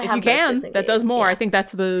 But you gotta have. If you can, that does more. Yeah. I think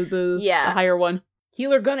that's the higher one.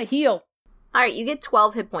 Healer gonna heal. All right, you get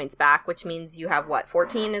 12 hit points back, which means you have what?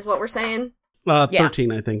 14 is what we're saying.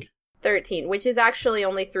 13, I think. 13, which is actually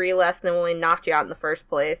only 3 less than when we knocked you out in the first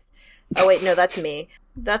place. Oh wait, no, that's me.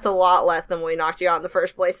 That's a lot less than when we knocked you out in the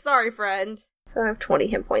first place. Sorry, friend. So I have 20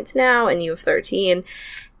 hit points now, and you have 13.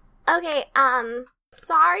 Okay,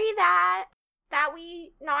 sorry that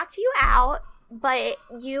we knocked you out, but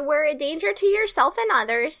you were a danger to yourself and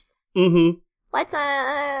others. Let's,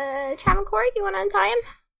 Travancore, you want to untie him?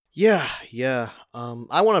 Yeah.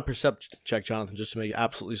 I want to percept check Jonathan just to make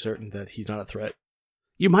absolutely certain that he's not a threat.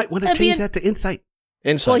 You might want to change that to insight.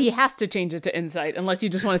 Insight. Well, he has to change it to insight unless you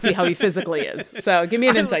just want to see how he physically is. So give me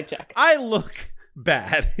an insight check. I look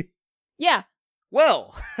bad. Yeah.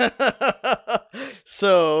 Well,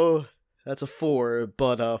 so that's a 4,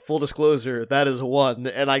 but full disclosure, that is a 1,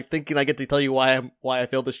 and I think I get to tell you why I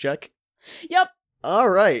failed this check. Yep. All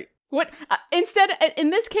right. What in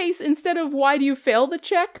this case, instead of why do you fail the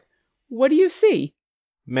check, what do you see?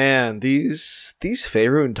 Man, these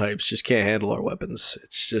Faerun types just can't handle our weapons.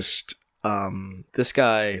 It's just this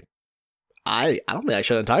guy. I don't think I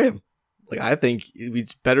should untie him. Like, I think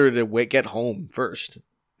it's better to get home first.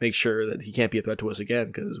 Make sure that he can't be a threat to us again,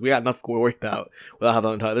 because we got enough to worry about without having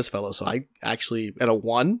to untie this fellow. So I actually, at a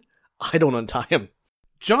 1, I don't untie him.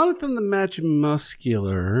 Jonathan the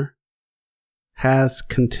Magimuscular has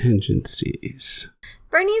contingencies.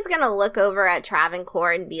 Bernie's gonna look over at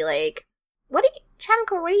Travancore and be like,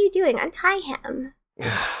 Travancore, what are you doing? Untie him.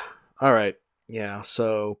 All right. Yeah,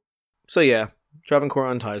 so yeah, Travancore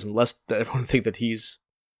unties him, lest everyone think that he's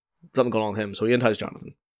something going on with him, so he unties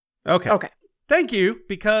Jonathan. Okay. Thank you,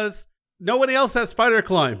 because nobody else has spider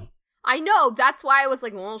climb. I know, that's why I was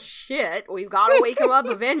like, well, shit, we've got to wake him up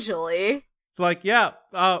eventually. It's like, yeah,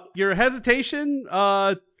 your hesitation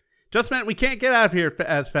just meant we can't get out of here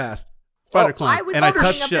as fast. Spider climb. I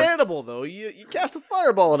touched understandable, though. You cast a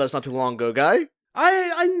fireball at us not too long ago, guy.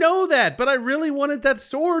 I know that, but I really wanted that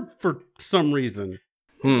sword for some reason.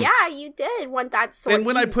 Yeah, you did want that sword. And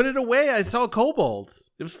when I put it away, I saw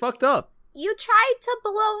kobolds. It was fucked up. You tried to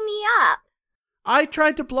blow me up. I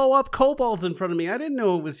tried to blow up kobolds in front of me. I didn't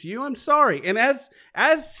know it was you. I'm sorry. And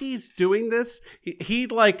as he's doing this, he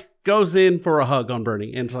like goes in for a hug on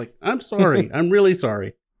Bernie and it's like, I'm sorry. I'm really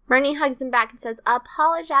sorry. Bernie hugs him back and says,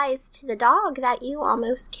 apologize to the dog that you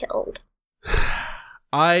almost killed.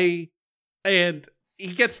 And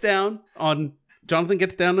he gets down on, Jonathan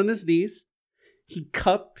gets down on his knees. He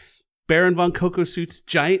cups Baron von Kokosuit's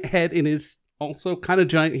giant head in his also kind of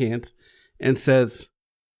giant hands and says,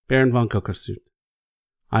 Baron von Kokosuit,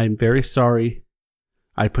 I'm very sorry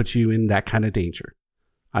I put you in that kind of danger.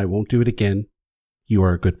 I won't do it again. You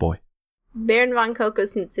are a good boy. Baron von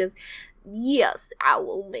Kokosuit says, yes,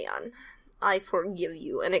 Owl Man, I forgive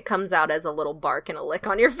you. And it comes out as a little bark and a lick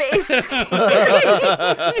on your face.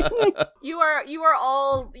 You are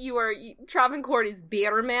Travancore is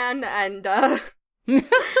Bear Man and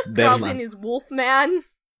Robin is Wolf Man.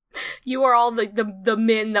 You are all the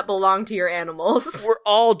men that belong to your animals. We're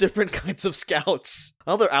all different kinds of scouts.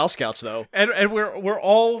 Oh, they're owl scouts though. And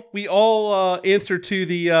we all answer to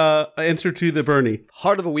the Bernie.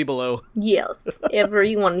 Heart of a Weebelo. Yes,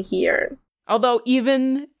 everyone here. Although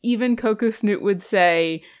even Coco Snoot would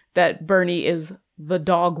say that Bernie is the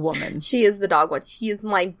dog woman. She is the dog woman. She is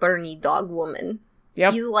my Bernie dog woman.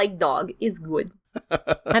 Yep. He's like dog. Is good.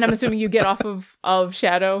 And I'm assuming you get off of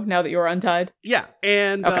Shadow now that you're untied? Yeah,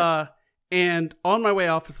 and okay. And on my way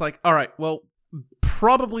off, it's like, all right, well,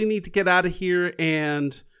 probably need to get out of here,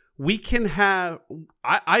 and we can have,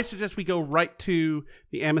 I suggest we go right to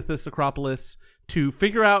the Amethyst Acropolis to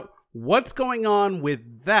figure out what's going on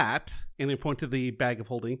with that, and I point to the bag of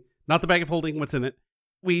holding, not the bag of holding, what's in it.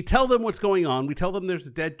 We tell them what's going on, we tell them there's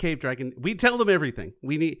a dead cave dragon, we tell them everything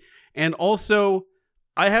we need, and also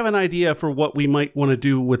I have an idea for what we might want to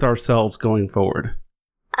do with ourselves going forward.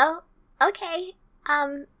 Oh, okay.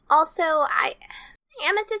 Also,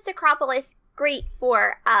 Amethyst Acropolis, great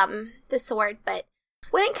for, the sword, but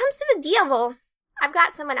when it comes to the devil, I've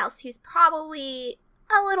got someone else who's probably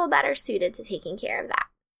a little better suited to taking care of that.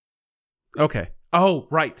 Okay. Oh,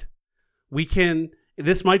 right.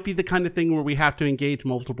 This might be the kind of thing where we have to engage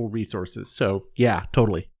multiple resources. So, yeah,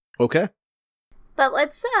 totally. Okay. But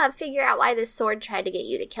let's figure out why this sword tried to get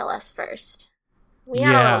you to kill us first. We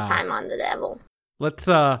had a little time on the devil. Let's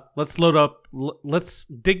load up. Let's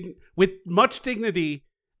dig with much dignity.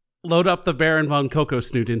 Load up the Baron von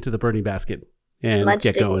Kokosuit into the burning basket and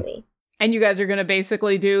get going. And you guys are going to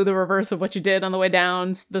basically do the reverse of what you did on the way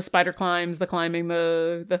down: the spider climbs, the climbing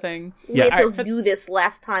the thing. Yeah, Let us do this.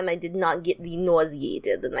 Last time I did not get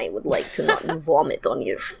nauseated, and I would like to not vomit on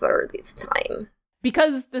your fur this time.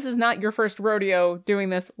 Because this is not your first rodeo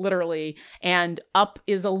doing this, literally, and up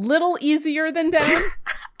is a little easier than down.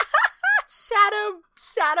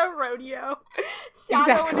 Shadow rodeo.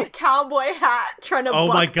 Shadow Exactly. in a cowboy hat trying to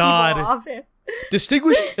buck my God. people off it.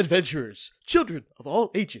 Distinguished adventurers, children of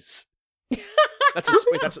all ages. That's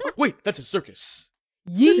a circus.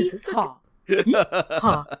 Yeehaw.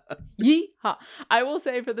 Huh. Yeehaw. I will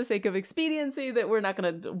say, for the sake of expediency, that we're not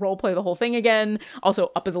going to roleplay the whole thing again.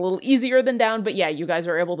 Also, up is a little easier than down, but yeah, you guys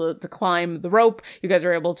are able to climb the rope. You guys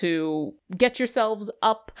are able to get yourselves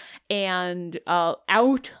up and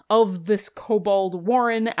out of this kobold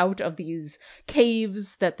warren, out of these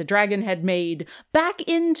caves that the dragon had made, back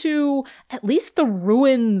into at least the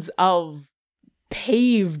ruins of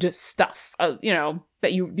paved stuff,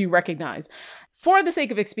 that you recognize. For the sake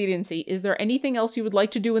of expediency, is there anything else you would like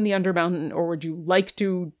to do in the Undermountain, or would you like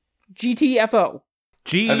to GTFO?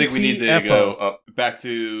 I think we need to go back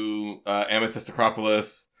to Amethyst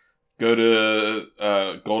Acropolis, go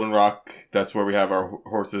to Golden Rock. That's where we have our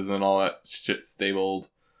horses and all that shit stabled.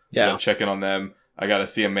 Yeah. Check in on them. I gotta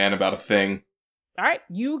see a man about a thing. All right,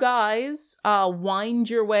 you guys wind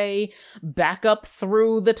your way back up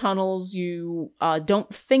through the tunnels. You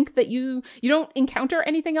don't think that you don't encounter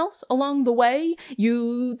anything else along the way.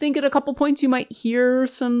 You think at a couple points you might hear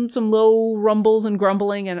some low rumbles and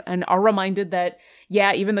grumbling, and are reminded that,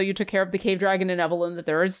 yeah, even though you took care of the cave dragon in Evelyn, that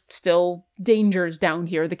there is still dangers down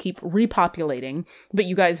here that keep repopulating. But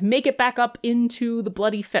you guys make it back up into the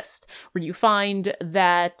Bloody Fist, where you find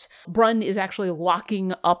that Brun is actually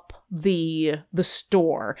locking up the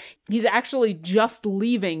store. He's actually just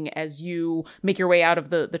leaving as you make your way out of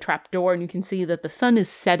the trap door, and you can see that the sun is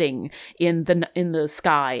setting in the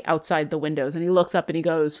sky outside the windows. And he looks up and he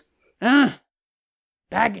goes, back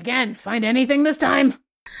again. Find anything this time?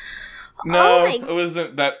 No, it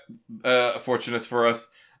wasn't that fortunate for us.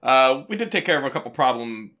 We did take care of a couple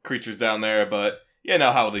problem creatures down there, but you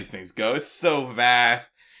know how these things go. It's so vast.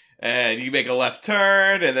 And you make a left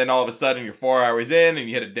turn, and then all of a sudden you're 4 hours in, and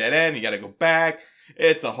you hit a dead end, you gotta go back.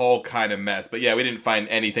 It's a whole kind of mess. But yeah, we didn't find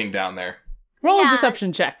anything down there. Roll a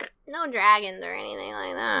deception check. No dragons or anything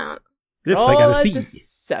like that. This Roll I gotta see.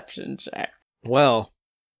 Deception check. Well,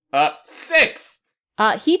 6!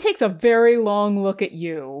 He takes a very long look at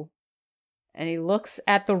you, and he looks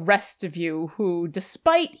at the rest of you, who,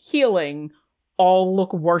 despite healing, all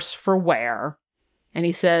look worse for wear. And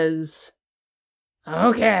he says,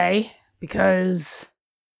 okay, because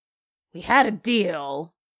we had a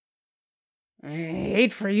deal. I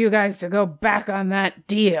hate for you guys to go back on that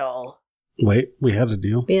deal. Wait, we had a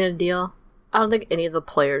deal? We had a deal? I don't think any of the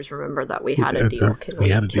players remember that we had a deal. Can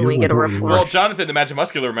we get a refresh? Well, Jonathan, the Magic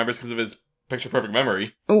Muscular, remembers because of his picture-perfect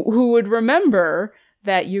memory. Who would remember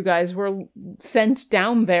that you guys were sent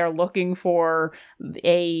down there looking for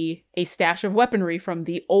a stash of weaponry from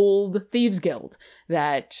the old Thieves Guild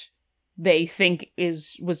that they think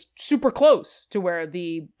was super close to where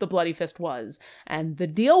the Bloody Fist was. And the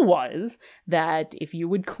deal was that if you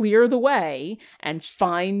would clear the way and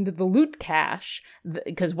find the loot cache,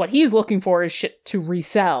 because what he's looking for is shit to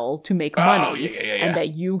resell to make money, and that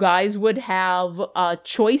you guys would have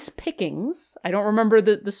choice pickings. I don't remember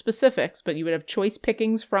the specifics, but you would have choice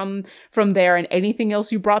pickings from there, and anything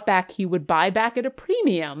else you brought back, he would buy back at a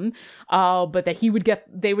premium, but that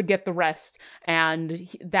they would get the rest. And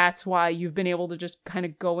that's why you've been able to just kind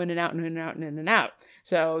of go in and out and in and out and in and out.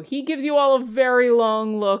 So he gives you all a very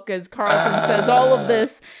long look as Carlton says all of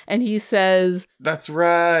this, and he says, "That's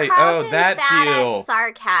right. Carlton's that bad deal." At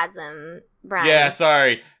sarcasm, Brian. Yeah,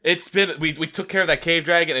 sorry. It's been we took care of that cave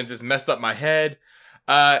dragon and just messed up my head.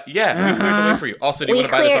 We cleared the way for you. Also, do you want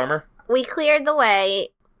to buy this armor? We cleared the way.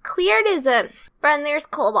 Cleared is Brian, there's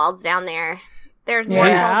kobolds down there. There's more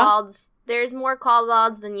kobolds. There's more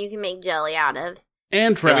kobolds than you can make jelly out of.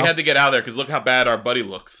 And Drow. Yeah, we had to get out of there because look how bad our buddy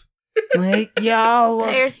looks. There's Drow.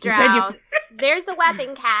 There's the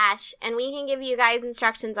weapon cache, and we can give you guys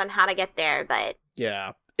instructions on how to get there, but...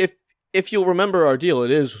 Yeah. If you'll remember our deal,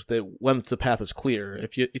 it is that once the path is clear.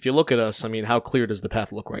 If you look at us, I mean, how clear does the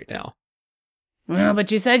path look right now? Well,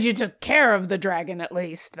 but you said you took care of the dragon at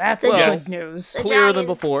least. That's good news. Clearer than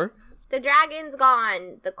before. The dragon's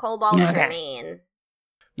gone. The kobolds remain.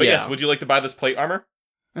 But yes, would you like to buy this plate armor?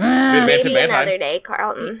 Maybe another day,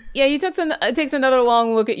 Carlton. Yeah, it takes another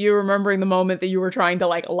long look at you, remembering the moment that you were trying to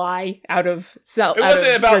lie out of self. It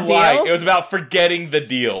wasn't about lying. It was about forgetting the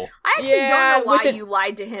deal. I actually don't know why you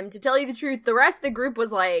lied to him. To tell you the truth, the rest of the group was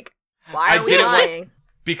like, "Why are we lying?"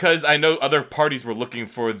 Because I know other parties were looking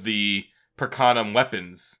for the Percanum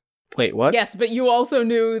weapons. Wait, what? Yes, but you also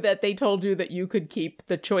knew that they told you that you could keep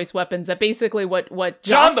the choice weapons. That basically what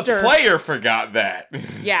John the player forgot that.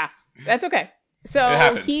 Yeah, that's okay.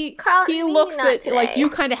 So he looks at today. you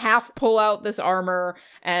kind of half pull out this armor,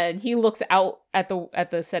 and he looks out at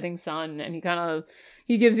the setting sun, and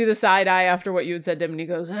he gives you the side eye after what you had said to him, and he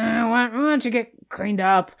goes, why don't you get cleaned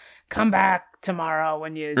up? Come back tomorrow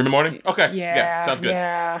when you in the morning. Okay, yeah, sounds good.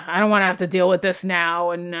 Yeah, I don't want to have to deal with this now.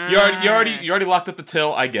 And you already locked up the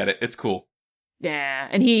till. I get it. It's cool. Yeah,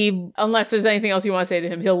 and he, unless there's anything else you want to say to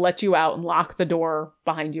him, he'll let you out and lock the door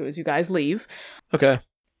behind you as you guys leave. Okay.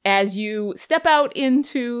 As you step out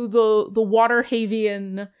into the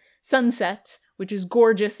Waterhavian sunset, which is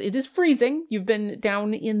gorgeous. It is freezing. You've been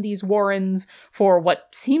down in these warrens for what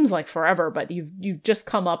seems like forever, but you've just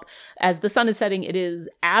come up. As the sun is setting, it is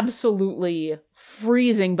absolutely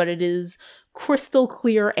freezing, but it is crystal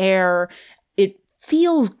clear air. It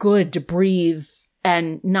feels good to breathe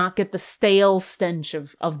and not get the stale stench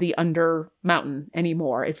of the under mountain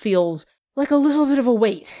anymore. It feels like a little bit of a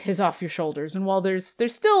weight is off your shoulders. And while there's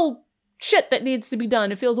still shit that needs to be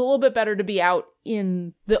done, it feels a little bit better to be out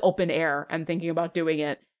in the open air and thinking about doing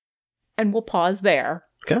it. And we'll pause there.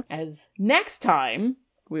 Okay. As next time,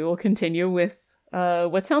 we will continue with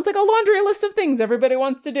what sounds like a laundry list of things everybody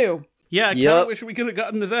wants to do. Yeah, I kind of wish we could have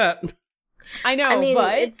gotten to that. I know, I mean,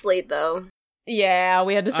 but it's late though. yeah,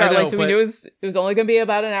 we had to start I know, late, so we knew it was only going to be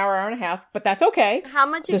about an hour and a half, but that's okay. How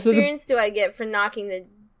much This was experience do I get for knocking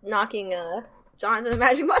Jonathan the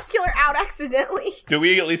Magic Muscular out accidentally? Do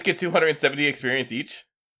we at least get 270 experience each?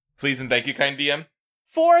 Please and thank you, kind DM.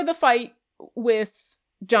 For the fight with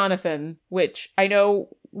Jonathan, which I know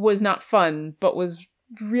was not fun, but was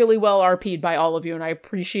really well RP'd by all of you, and I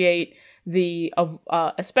appreciate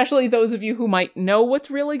especially those of you who might know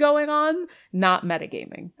what's really going on, not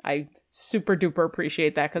metagaming. I super duper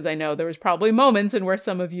appreciate that, because I know there was probably moments in where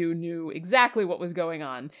some of you knew exactly what was going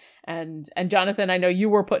on. And Jonathan, I know you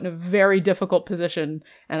were put in a very difficult position,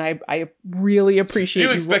 and I really appreciate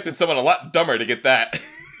You expected someone a lot dumber to get that.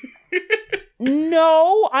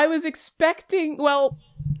 No, I was expecting, well,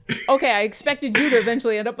 okay, I expected you to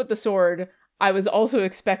eventually end up with the sword. I was also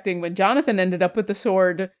expecting when Jonathan ended up with the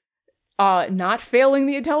sword, not failing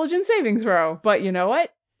the intelligence saving throw. But you know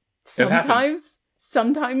what?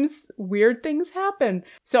 Sometimes weird things happen.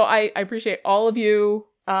 So I appreciate all of you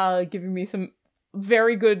giving me some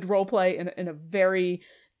very good roleplay in a very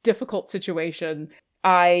difficult situation.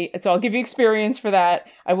 So I'll give you experience for that.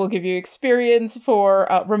 I will give you experience for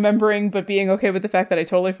remembering, but being okay with the fact that I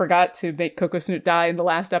totally forgot to make Coco Snoot die in the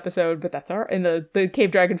last episode, but that's in the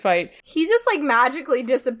Cave Dragon fight. He just like magically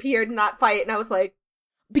disappeared in that fight, and I was like,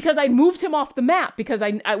 because I moved him off the map, because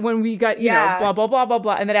I when we got, you know, blah, blah, blah, blah,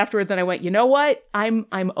 blah. And then afterwards, then I went, you know what? I'm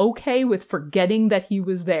okay with forgetting that he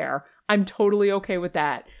was there. I'm totally okay with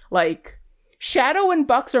that. Like, Shadow and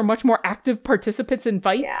Bucks are much more active participants in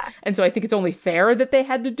fights. Yeah. And so I think it's only fair that they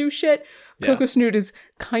had to do shit. Yeah. Coco Snoot is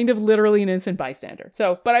kind of literally an innocent bystander.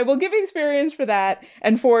 So, but I will give experience for that.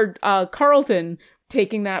 And for Carlton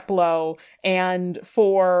taking that blow, and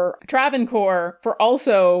for Travancore for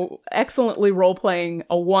also excellently role-playing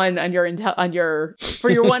a 1 on your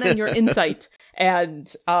insight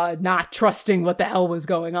and not trusting what the hell was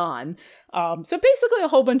going on. So basically a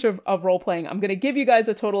whole bunch of role-playing. I'm going to give you guys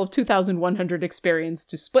a total of 2,100 experience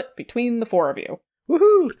to split between the 4 of you.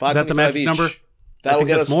 Woohoo! Is that the magic each. number? That'll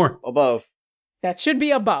get us more above. That should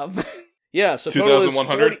be above. Yeah, so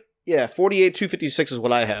 2,100? 48,256 is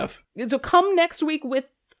what I have. So come next week with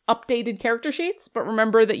updated character sheets, but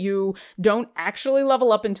remember that you don't actually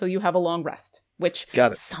level up until you have a long rest, which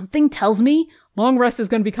Got it. Something tells me long rest is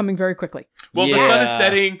going to be coming very quickly. Well, the sun is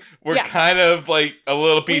setting. We're kind of like a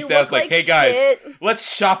little beat down. It's like, hey guys,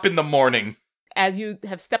 let's shop in the morning. As you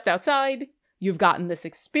have stepped outside, you've gotten this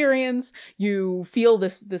experience. You feel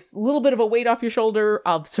this little bit of a weight off your shoulder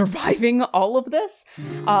of surviving all of this.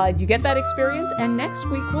 You get that experience, and next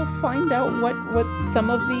week we'll find out what some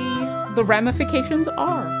of the ramifications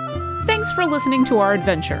are. Thanks for listening to our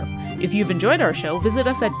adventure. If you've enjoyed our show, visit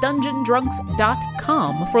us at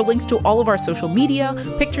dungeondrunks.com for links to all of our social media,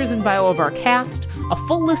 pictures and bio of our cast, a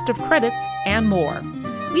full list of credits, and more.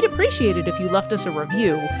 We'd appreciate it if you left us a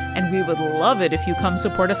review, and we would love it if you come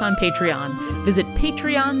support us on Patreon. Visit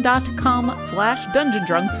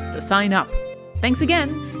patreon.com/dungeondrunks to sign up. Thanks again,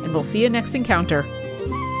 and we'll see you next encounter.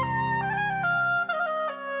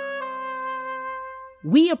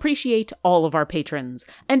 We appreciate all of our patrons,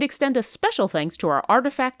 and extend a special thanks to our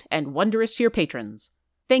Artifact and Wondrous Tier patrons.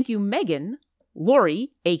 Thank you Megan,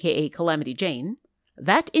 Lori, aka Calamity Jane,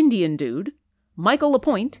 That Indian Dude, Michael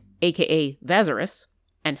Lapointe, aka Vazarus,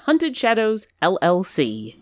 and Hunted Shadows LLC.